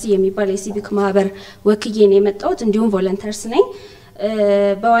ዴሞክራሲ የሚባል የሲቪክ ማህበር ወክዬ ነው የመጣሁት እንዲሁም ቮለንተርስ ነኝ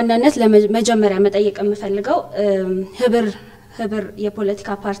በዋናነት ለመጀመሪያ መጠየቅ የምፈልገው ህብር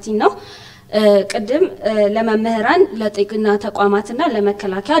የፖለቲካ ፓርቲ ነው ቅድም ለመምህራን ለጤና ተቋማትና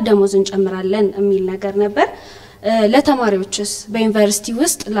ለመከላከያ ደሞዝ እንጨምራለን የሚል ነገር ነበር ለተማሪዎችስ በዩኒቨርሲቲ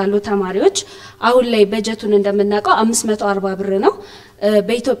ውስጥ ላሉ ተማሪዎች አሁን ላይ በጀቱን እንደምናውቀው 540 ብር ነው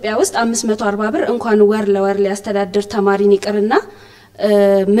በኢትዮጵያ ውስጥ 540 ብር እንኳን ወር ለወር ሊያስተዳድር ተማሪን ይቅርና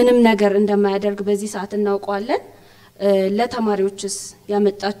ምንም ነገር እንደማያደርግ በዚህ ሰዓት እናውቀዋለን ለተማሪዎችስ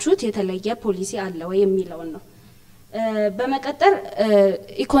ያመጣችሁት የተለየ ፖሊሲ አለ ወይ የሚለው ነው በመቀጠል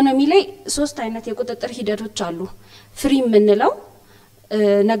ኢኮኖሚ ላይ 3 አይነት የቁጥጥር ሂደቶች አሉ ፍሪ ምንለው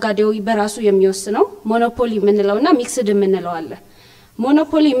ነጋዴው በራሱ የሚወስነው ሞኖፖሊ ምንለውና ሚክስድ ምንለው አለ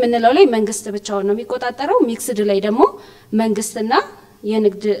ሞኖፖሊ ምንለው ላይ መንግስት ብቻውን ነው የሚቆጣጠረው ሚክስድ ላይ ደግሞ መንግስትና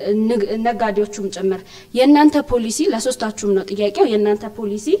የንግድ ነጋዴዎቹም ጭምር የናንተ ፖሊሲ ለሶስታችሁም ነው ጥያቄው የናንተ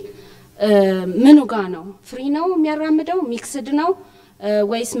ፖሊሲ ምኑ ጋር ነው ፍሪ ነው የሚያራምደው ሚክስድ ነው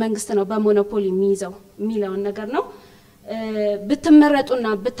ወይስ መንግስት ነው በሞኖፖሊ የሚይዘው የሚለውን ነገር ነው ብትመረጡና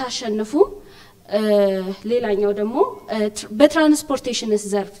ብታሸንፉ ሌላኛው ደግሞ በትራንስፖርቴሽንስ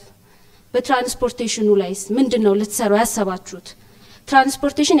ዘርፍ በትራንስፖርቴሽኑ ላይስ ምንድነው ልትሰሩ ያሰባችሁት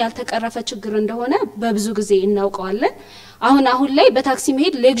ትራንስፖርቴሽን ያልተቀረፈ ችግር እንደሆነ በብዙ ጊዜ እናውቀዋለን አሁን ላይ በታክሲ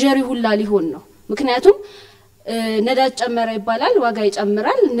መሄድ ሌክዠሪ ሁላ ሊሆን ነው ምክንያቱም ነዳጅ ጨመረ ይባላል ዋጋ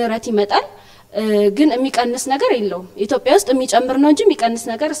ይጨምራል ንረት ይመጣል ግን የሚቀንስ ነገር የለውም ኢትዮጵያ ውስጥ የሚጨምር ነው እንጂ የሚቀንስ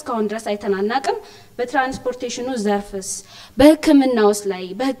ነገር እስካሁን ድረስ አይተናናቅም በትራንስፖርቴሽኑ ዘርፍስ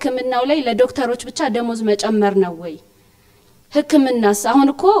በህክምናው ላይ ለዶክተሮች ብቻ ደሞዝ መጨመር ነው ወይ ህክምናስ አሁን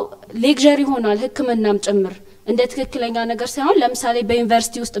እኮ ሌክዠሪ ሆኗል ህክምናም ጭምር እንደ ትክክለኛ ነገር ሳይሆን ለምሳሌ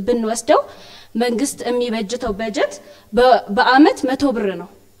በዩኒቨርሲቲ ውስጥ ብንወስደው መንግስት የሚበጅተው በጀት በአመት 100 ብር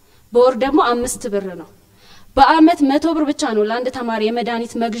ነው በወር ደግሞ 5 ብር ነው በአመት 100 ብር ብቻ ነው ለአንድ ተማሪ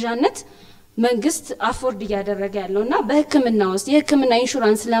የመድኃኒት መግዣነት መንግስት አፎርድ ያደረገ ያለውና በህክምና ውስጥ የህክምና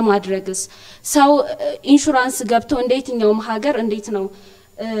ኢንሹራንስ ለማድረግስ ሰው ኢንሹራንስ ገብቶ እንደየትኛው ሀገር እንዴት ነው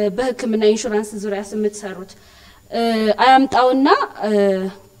በህክምና ኢንሹራንስ ዙሪያ የምትሰሩት አያምጣውና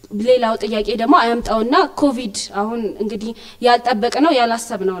ሌላው ጥያቄ ደግሞ አያምጣውና ኮቪድ አሁን እንግዲህ ያልጠበቀነው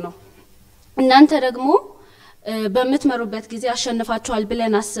ያላሰብነው ነው እናንተ ደግሞ በመትመሩበት ጊዜ አሸንፋችኋል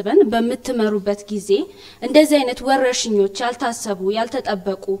ብለን አስበን በመትመሩበት ጊዜ እንደዚህ አይነት ወረርሽኞች ያልታሰቡ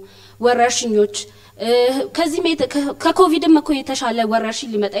ያልተጠበቁ ወረርሽኞች ከዚህ ከኮቪድም እኮ የተሻለ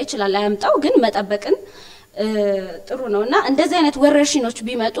ወረርሽኝ ሊመጣ ይችላል አያምጣው ግን መጠበቅን ጥሩ ነውና እንደዚህ አይነት ወረርሽኞች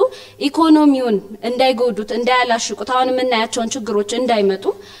ቢመጡ ኢኮኖሚውን እንዳይጎዱት እንዳያላሽቁት አሁን ምናያቸውን ችግሮች እንዳይመጡ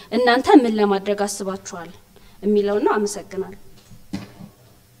እናንተ ምን ለማድረግ አስባችኋል የሚለው ነው አመሰግናለሁ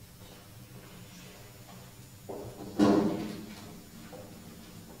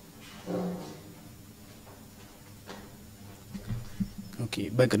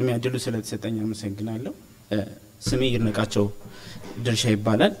በቅድሚያ ድሉ ስለተሰጠኝ አመሰግናለሁ ስሜ ይርነቃቸው ድርሻ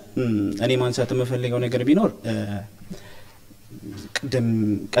ይባላል እኔ ማንሳት የምፈልገው ነገር ቢኖር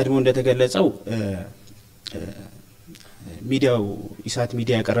ቀድሞ እንደተገለጸው ሚዲያው ኢሳት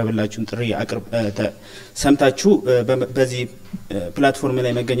ሚዲያ ያቀረበላችሁን ጥሪ ሰምታችሁ በዚህ ፕላትፎርም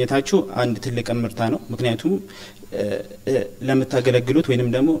ላይ መገኘታችሁ አንድ ትልቅ ምርታ ነው ምክንያቱም ለምታገለግሉት ወይንም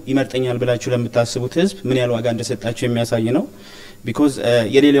ደግሞ ይመርጠኛል ብላችሁ ለምታስቡት ህዝብ ምን ያህል ዋጋ እንደሰጣችሁ የሚያሳይ ነው because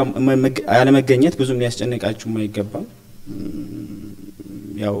የሌላው ያለመገኘት ብዙም ሊያስጨንቃችሁ አይገባም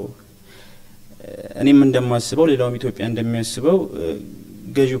ያው እኔም እንደማስበው ሌላውም ኢትዮጵያ እንደሚያስበው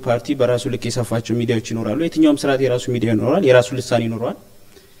ገዢው ፓርቲ በራሱ ልክ የሰፋቸው ሚዲያዎች ይኖራሉ የትኛውም ስርዓት የራሱ ሚዲያ ይኖራል የራሱ ልሳን ይኖራል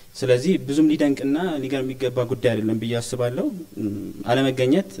ስለዚህ ብዙም ሊደንቅና ሊገርም የሚገባ ጉዳይ አይደለም ብዬ አስባለሁ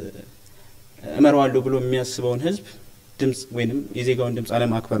አለመገኘት እመራዋለሁ ብሎ የሚያስበውን ህዝብ ድምጽ ወይንም የዜጋውን ድምጽ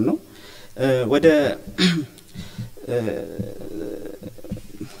አለማክበር ነው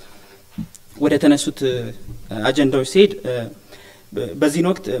ወደ ተነሱት አጀንዳዎች ሲሄድ በዚህ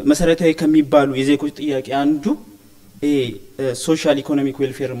ወቅት መሰረታዊ ከሚባሉ የዜጎች ጥያቄ አንዱ ሶሻል ኢኮኖሚክ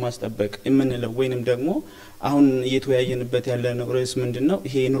ዌልፌር ማስጠበቅ የምንለው ወይንም ደግሞ አሁን እየተወያየንበት ያለነው ርዕስ ምንድነው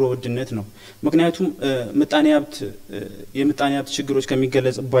ይሄ ኑሮ ውድነት ነው ምክንያቱም የምጣኔ ሀብት ችግሮች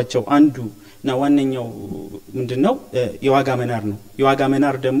ከሚገለጽባቸው አንዱና ዋነኛው ምንድነው የዋጋ መናር ነው የዋጋ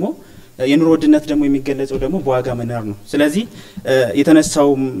መናር ደግሞ የኑሮ ውድነት ደግሞ የሚገለጸው ደግሞ በዋጋ መናር ነው ስለዚህ የተነሳው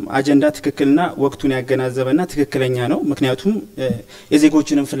አጀንዳ ትክክልና ወቅቱን ያገናዘበና ትክክለኛ ነው ምክንያቱም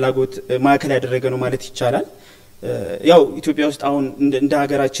የዜጎችንን ፍላጎት ማዕከል ያደረገ ነው ማለት ይቻላል ያው ኢትዮጵያ ውስጥ አሁን እንደ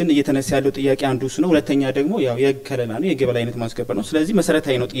ሀገራችን እየተነሳ ያለው ጥያቄ አንዱ እሱ ነው ሁለተኛ ደግሞ ያው የህግ ከለላ ነው የህግ የበላይነት ማስከበር ነው ስለዚህ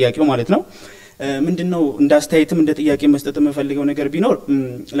መሰረታዊ ነው ጥያቄው ማለት ነው ምንድነው እንዳስተያየትም እንደ ጥያቄ መስጠት የምፈልገው ነገር ቢኖር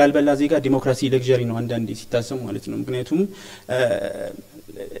ላልበላ ዜጋ ዲሞክራሲ ለግዠሪ ነው አንዳንዴ ሲታሰብ ማለት ነው ምክንያቱም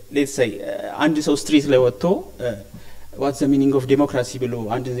let's say አንድ ሰው ስትሪት ላይ ወጥቶ what's the meaning of democracy ብሎ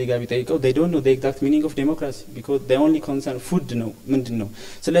አንድ ዜጋ ቢጠይቀው they don't know the exact meaning of democracy because they only concern food ነው ምንድነው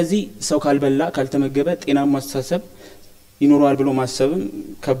ስለዚህ ሰው ካልበላ ካልተመገበ ጤናማ አስተሳሰብ ይኖራል ብሎ ማሰብም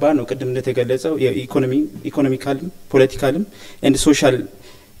ከባድ ነው ቅድም እንደተገለጸው ኢኮኖሚካልም ፖለቲካልም and social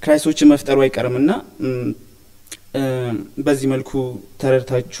ክራይሶችን መፍጠሩ አይቀርምና በዚህ መልኩ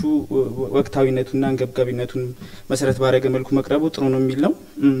ተረድታችሁ ወቅታዊነቱና አንገብጋቢነቱን መሰረት ባረገ መልኩ መቅረቡ ጥሩ ነው የሚል ነው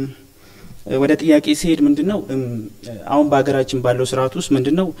ወደ ጥያቄ ሲሄድ ምንድነው አሁን በአገራችን ባለው ስርዓት ውስጥ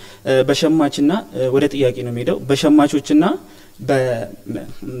ምንድነው በሸማችና ወደ ጥያቄ ነው የሚሄደው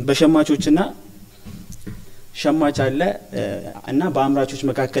በሸማቾችና ሸማች አለ እና በአምራቾች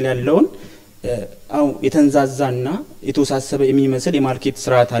መካከል ያለውን አው የተንዛዛና የተወሳሰበ የሚመስል የማርኬት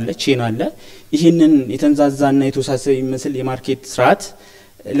ስርዓት አለ ቼን አለ ይሄንን የተንዛዛና የተወሳሰበ የሚመስል የማርኬት ስርዓት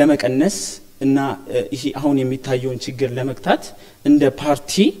ለመቀነስ እና ይሄ አሁን የሚታየውን ችግር ለመክታት እንደ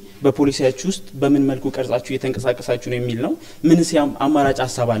ፓርቲ በፖሊሲያችሁ ውስጥ በምን መልኩ ቀርጻችሁ እየተንቀሳቀሳችሁ ነው የሚል ነው ምንስ አማራጭ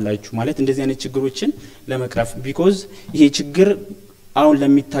ሐሳብ አላችሁ ማለት እንደዚህ አይነት ችግሮችን ለመቅረፍ because ይሄ ችግር አሁን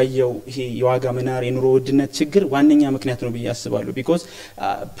ለሚታየው ይሄ የዋጋ መናር የኑሮ ውድነት ችግር ዋነኛ ምክንያት ነው ብዬ አስባለሁ because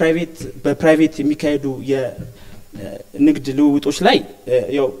በፕራይቬት የሚካሄዱ የንግድ ልውውጦች ላይ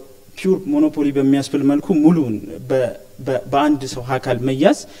ያው ፒውር ሞኖፖሊ በሚያስብል መልኩ ሙሉን በአንድ ሰው አካል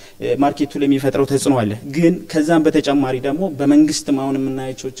መያዝ ማርኬቱ ላይ የሚፈጥረው ተጽዕኖ አለ ግን ከዛም በተጨማሪ ደግሞ በመንግስትም አሁን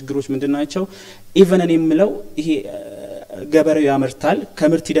የምናያቸው ችግሮች ምንድናቸው ኢቨን እኔ የምለው ይሄ ገበሬው ያመርታል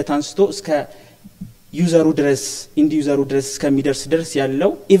ከምርት ሂደት አንስቶ እስከ ዩዘሩ ድረስ ኢንዲ ዩዘሩ ድረስ ከሚደርስ ድረስ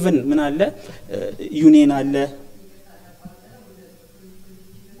ያለው ኢቭን ምን አለ ዩኒየን አለ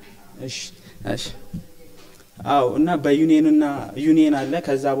እሺ አው እና በዩኒየንና ዩኒየን አለ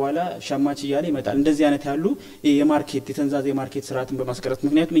ከዛ በኋላ ሸማች ይያለ ይመጣል እንደዚህ አይነት ያሉ የማርኬት የተንዛዘ የማርኬት ስርዓትን በማስቀረት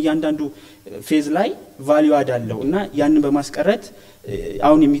ምክንያቱም እያንዳንዱ ፌዝ ላይ ቫልዩ አድ አለው እና ያንን በማስቀረት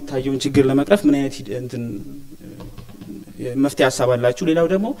አሁን የሚታየውን ችግር ለመቅረፍ ምን አይነት እንትን መፍትሄ ያሳባላችሁ ሌላው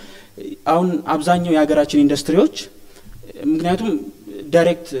ደግሞ አሁን አብዛኛው የሀገራችን ኢንዱስትሪዎች ምክንያቱም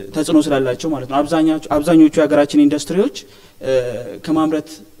ዳይሬክት ተጽዕኖ ስላላቸው ማለት ነው አብዛኞቹ የሀገራችን ኢንዱስትሪዎች ከማምረት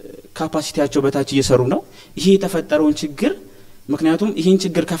ካፓሲቲያቸው በታች እየሰሩ ነው ይሄ የተፈጠረውን ችግር ምክንያቱም ይሄን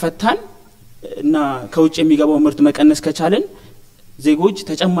ችግር ከፈታን እና ከውጭ የሚገባው ምርት መቀነስ ከቻለን ዜጎች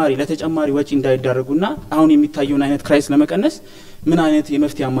ለተጨማሪ ወጪ እንዳይዳረጉና አሁን የሚታየውን አይነት ክራይስ ለመቀነስ ምን አይነት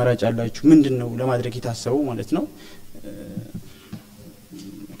የመፍትሄ አማራጭ አላችሁ ምንድነው ለማድረግ የታሰበው ማለት ነው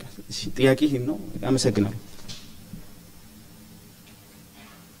ጥያቄ ይሄን ነው አመሰግናለሁ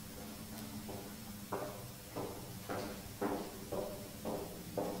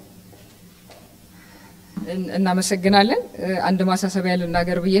እናመሰግናለን አንድ ማሳሰቢያ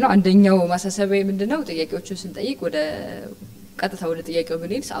ልናገር ብዬ ነው አንደኛው ማሳሰቢያ ምንድነው ጥያቄዎችን ስንጠይቅ ወደ ቀጥታ ወደ ጥያቄው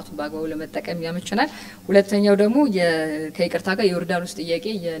ብንሄድ ሰዓቱን በአግባቡ ለመጠቀም ያመቸናል ሁለተኛው ደግሞ ከይቅርታ ጋር የዮርዳኖስ ጥያቄ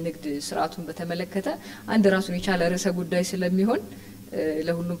የንግድ ስርዓቱን በተመለከተ አንድ ራሱን የቻለ ርዕሰ ጉዳይ ስለሚሆን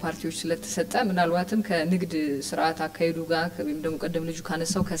ለሁሉም ፓርቲዎች ስለተሰጠ ምናልባትም ከንግድ ስርዓት አካሄዱ ጋር ወይም ደግሞ ቀደም ልጁ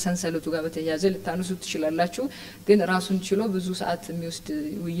ካነሳው ከሰንሰለቱ ጋር በተያያዘ ልታነሱት ትችላላችሁ ግን ራሱን ችሎ ብዙ ሰዓት የሚወስድ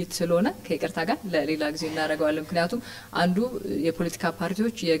ውይይት ስለሆነ ከይቅርታ ጋር ለሌላ ጊዜ እናደርገዋለን ምክንያቱም አንዱ የፖለቲካ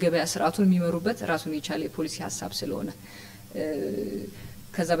ፓርቲዎች የገበያ ስርዓቱን የሚመሩበት ራሱን የቻለ የፖሊሲ ሐሳብ ስለሆነ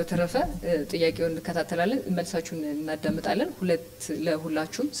ከዛ በተረፈ ጥያቄውን እንከታተላለን መልሳችሁን እናዳምጣለን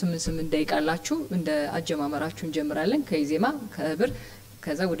ለሁላችሁም 8 ደቂቃ አላችሁ እንደ አጀማመራችሁ እንጀምራለን ከኢዜማ ከህብር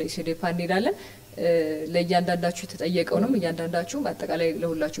ከዛ ወደ ኢሴዴፓ እንሄዳለን ለእያንዳንዳችሁ የተጠየቀው ነው እያንዳንዳችሁ አጠቃላይ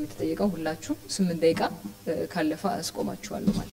ለሁላችሁም የተጠየቀው ሁላችሁ 8 ደቂቃ ካለፈ አስቆማችኋለሁ ማለት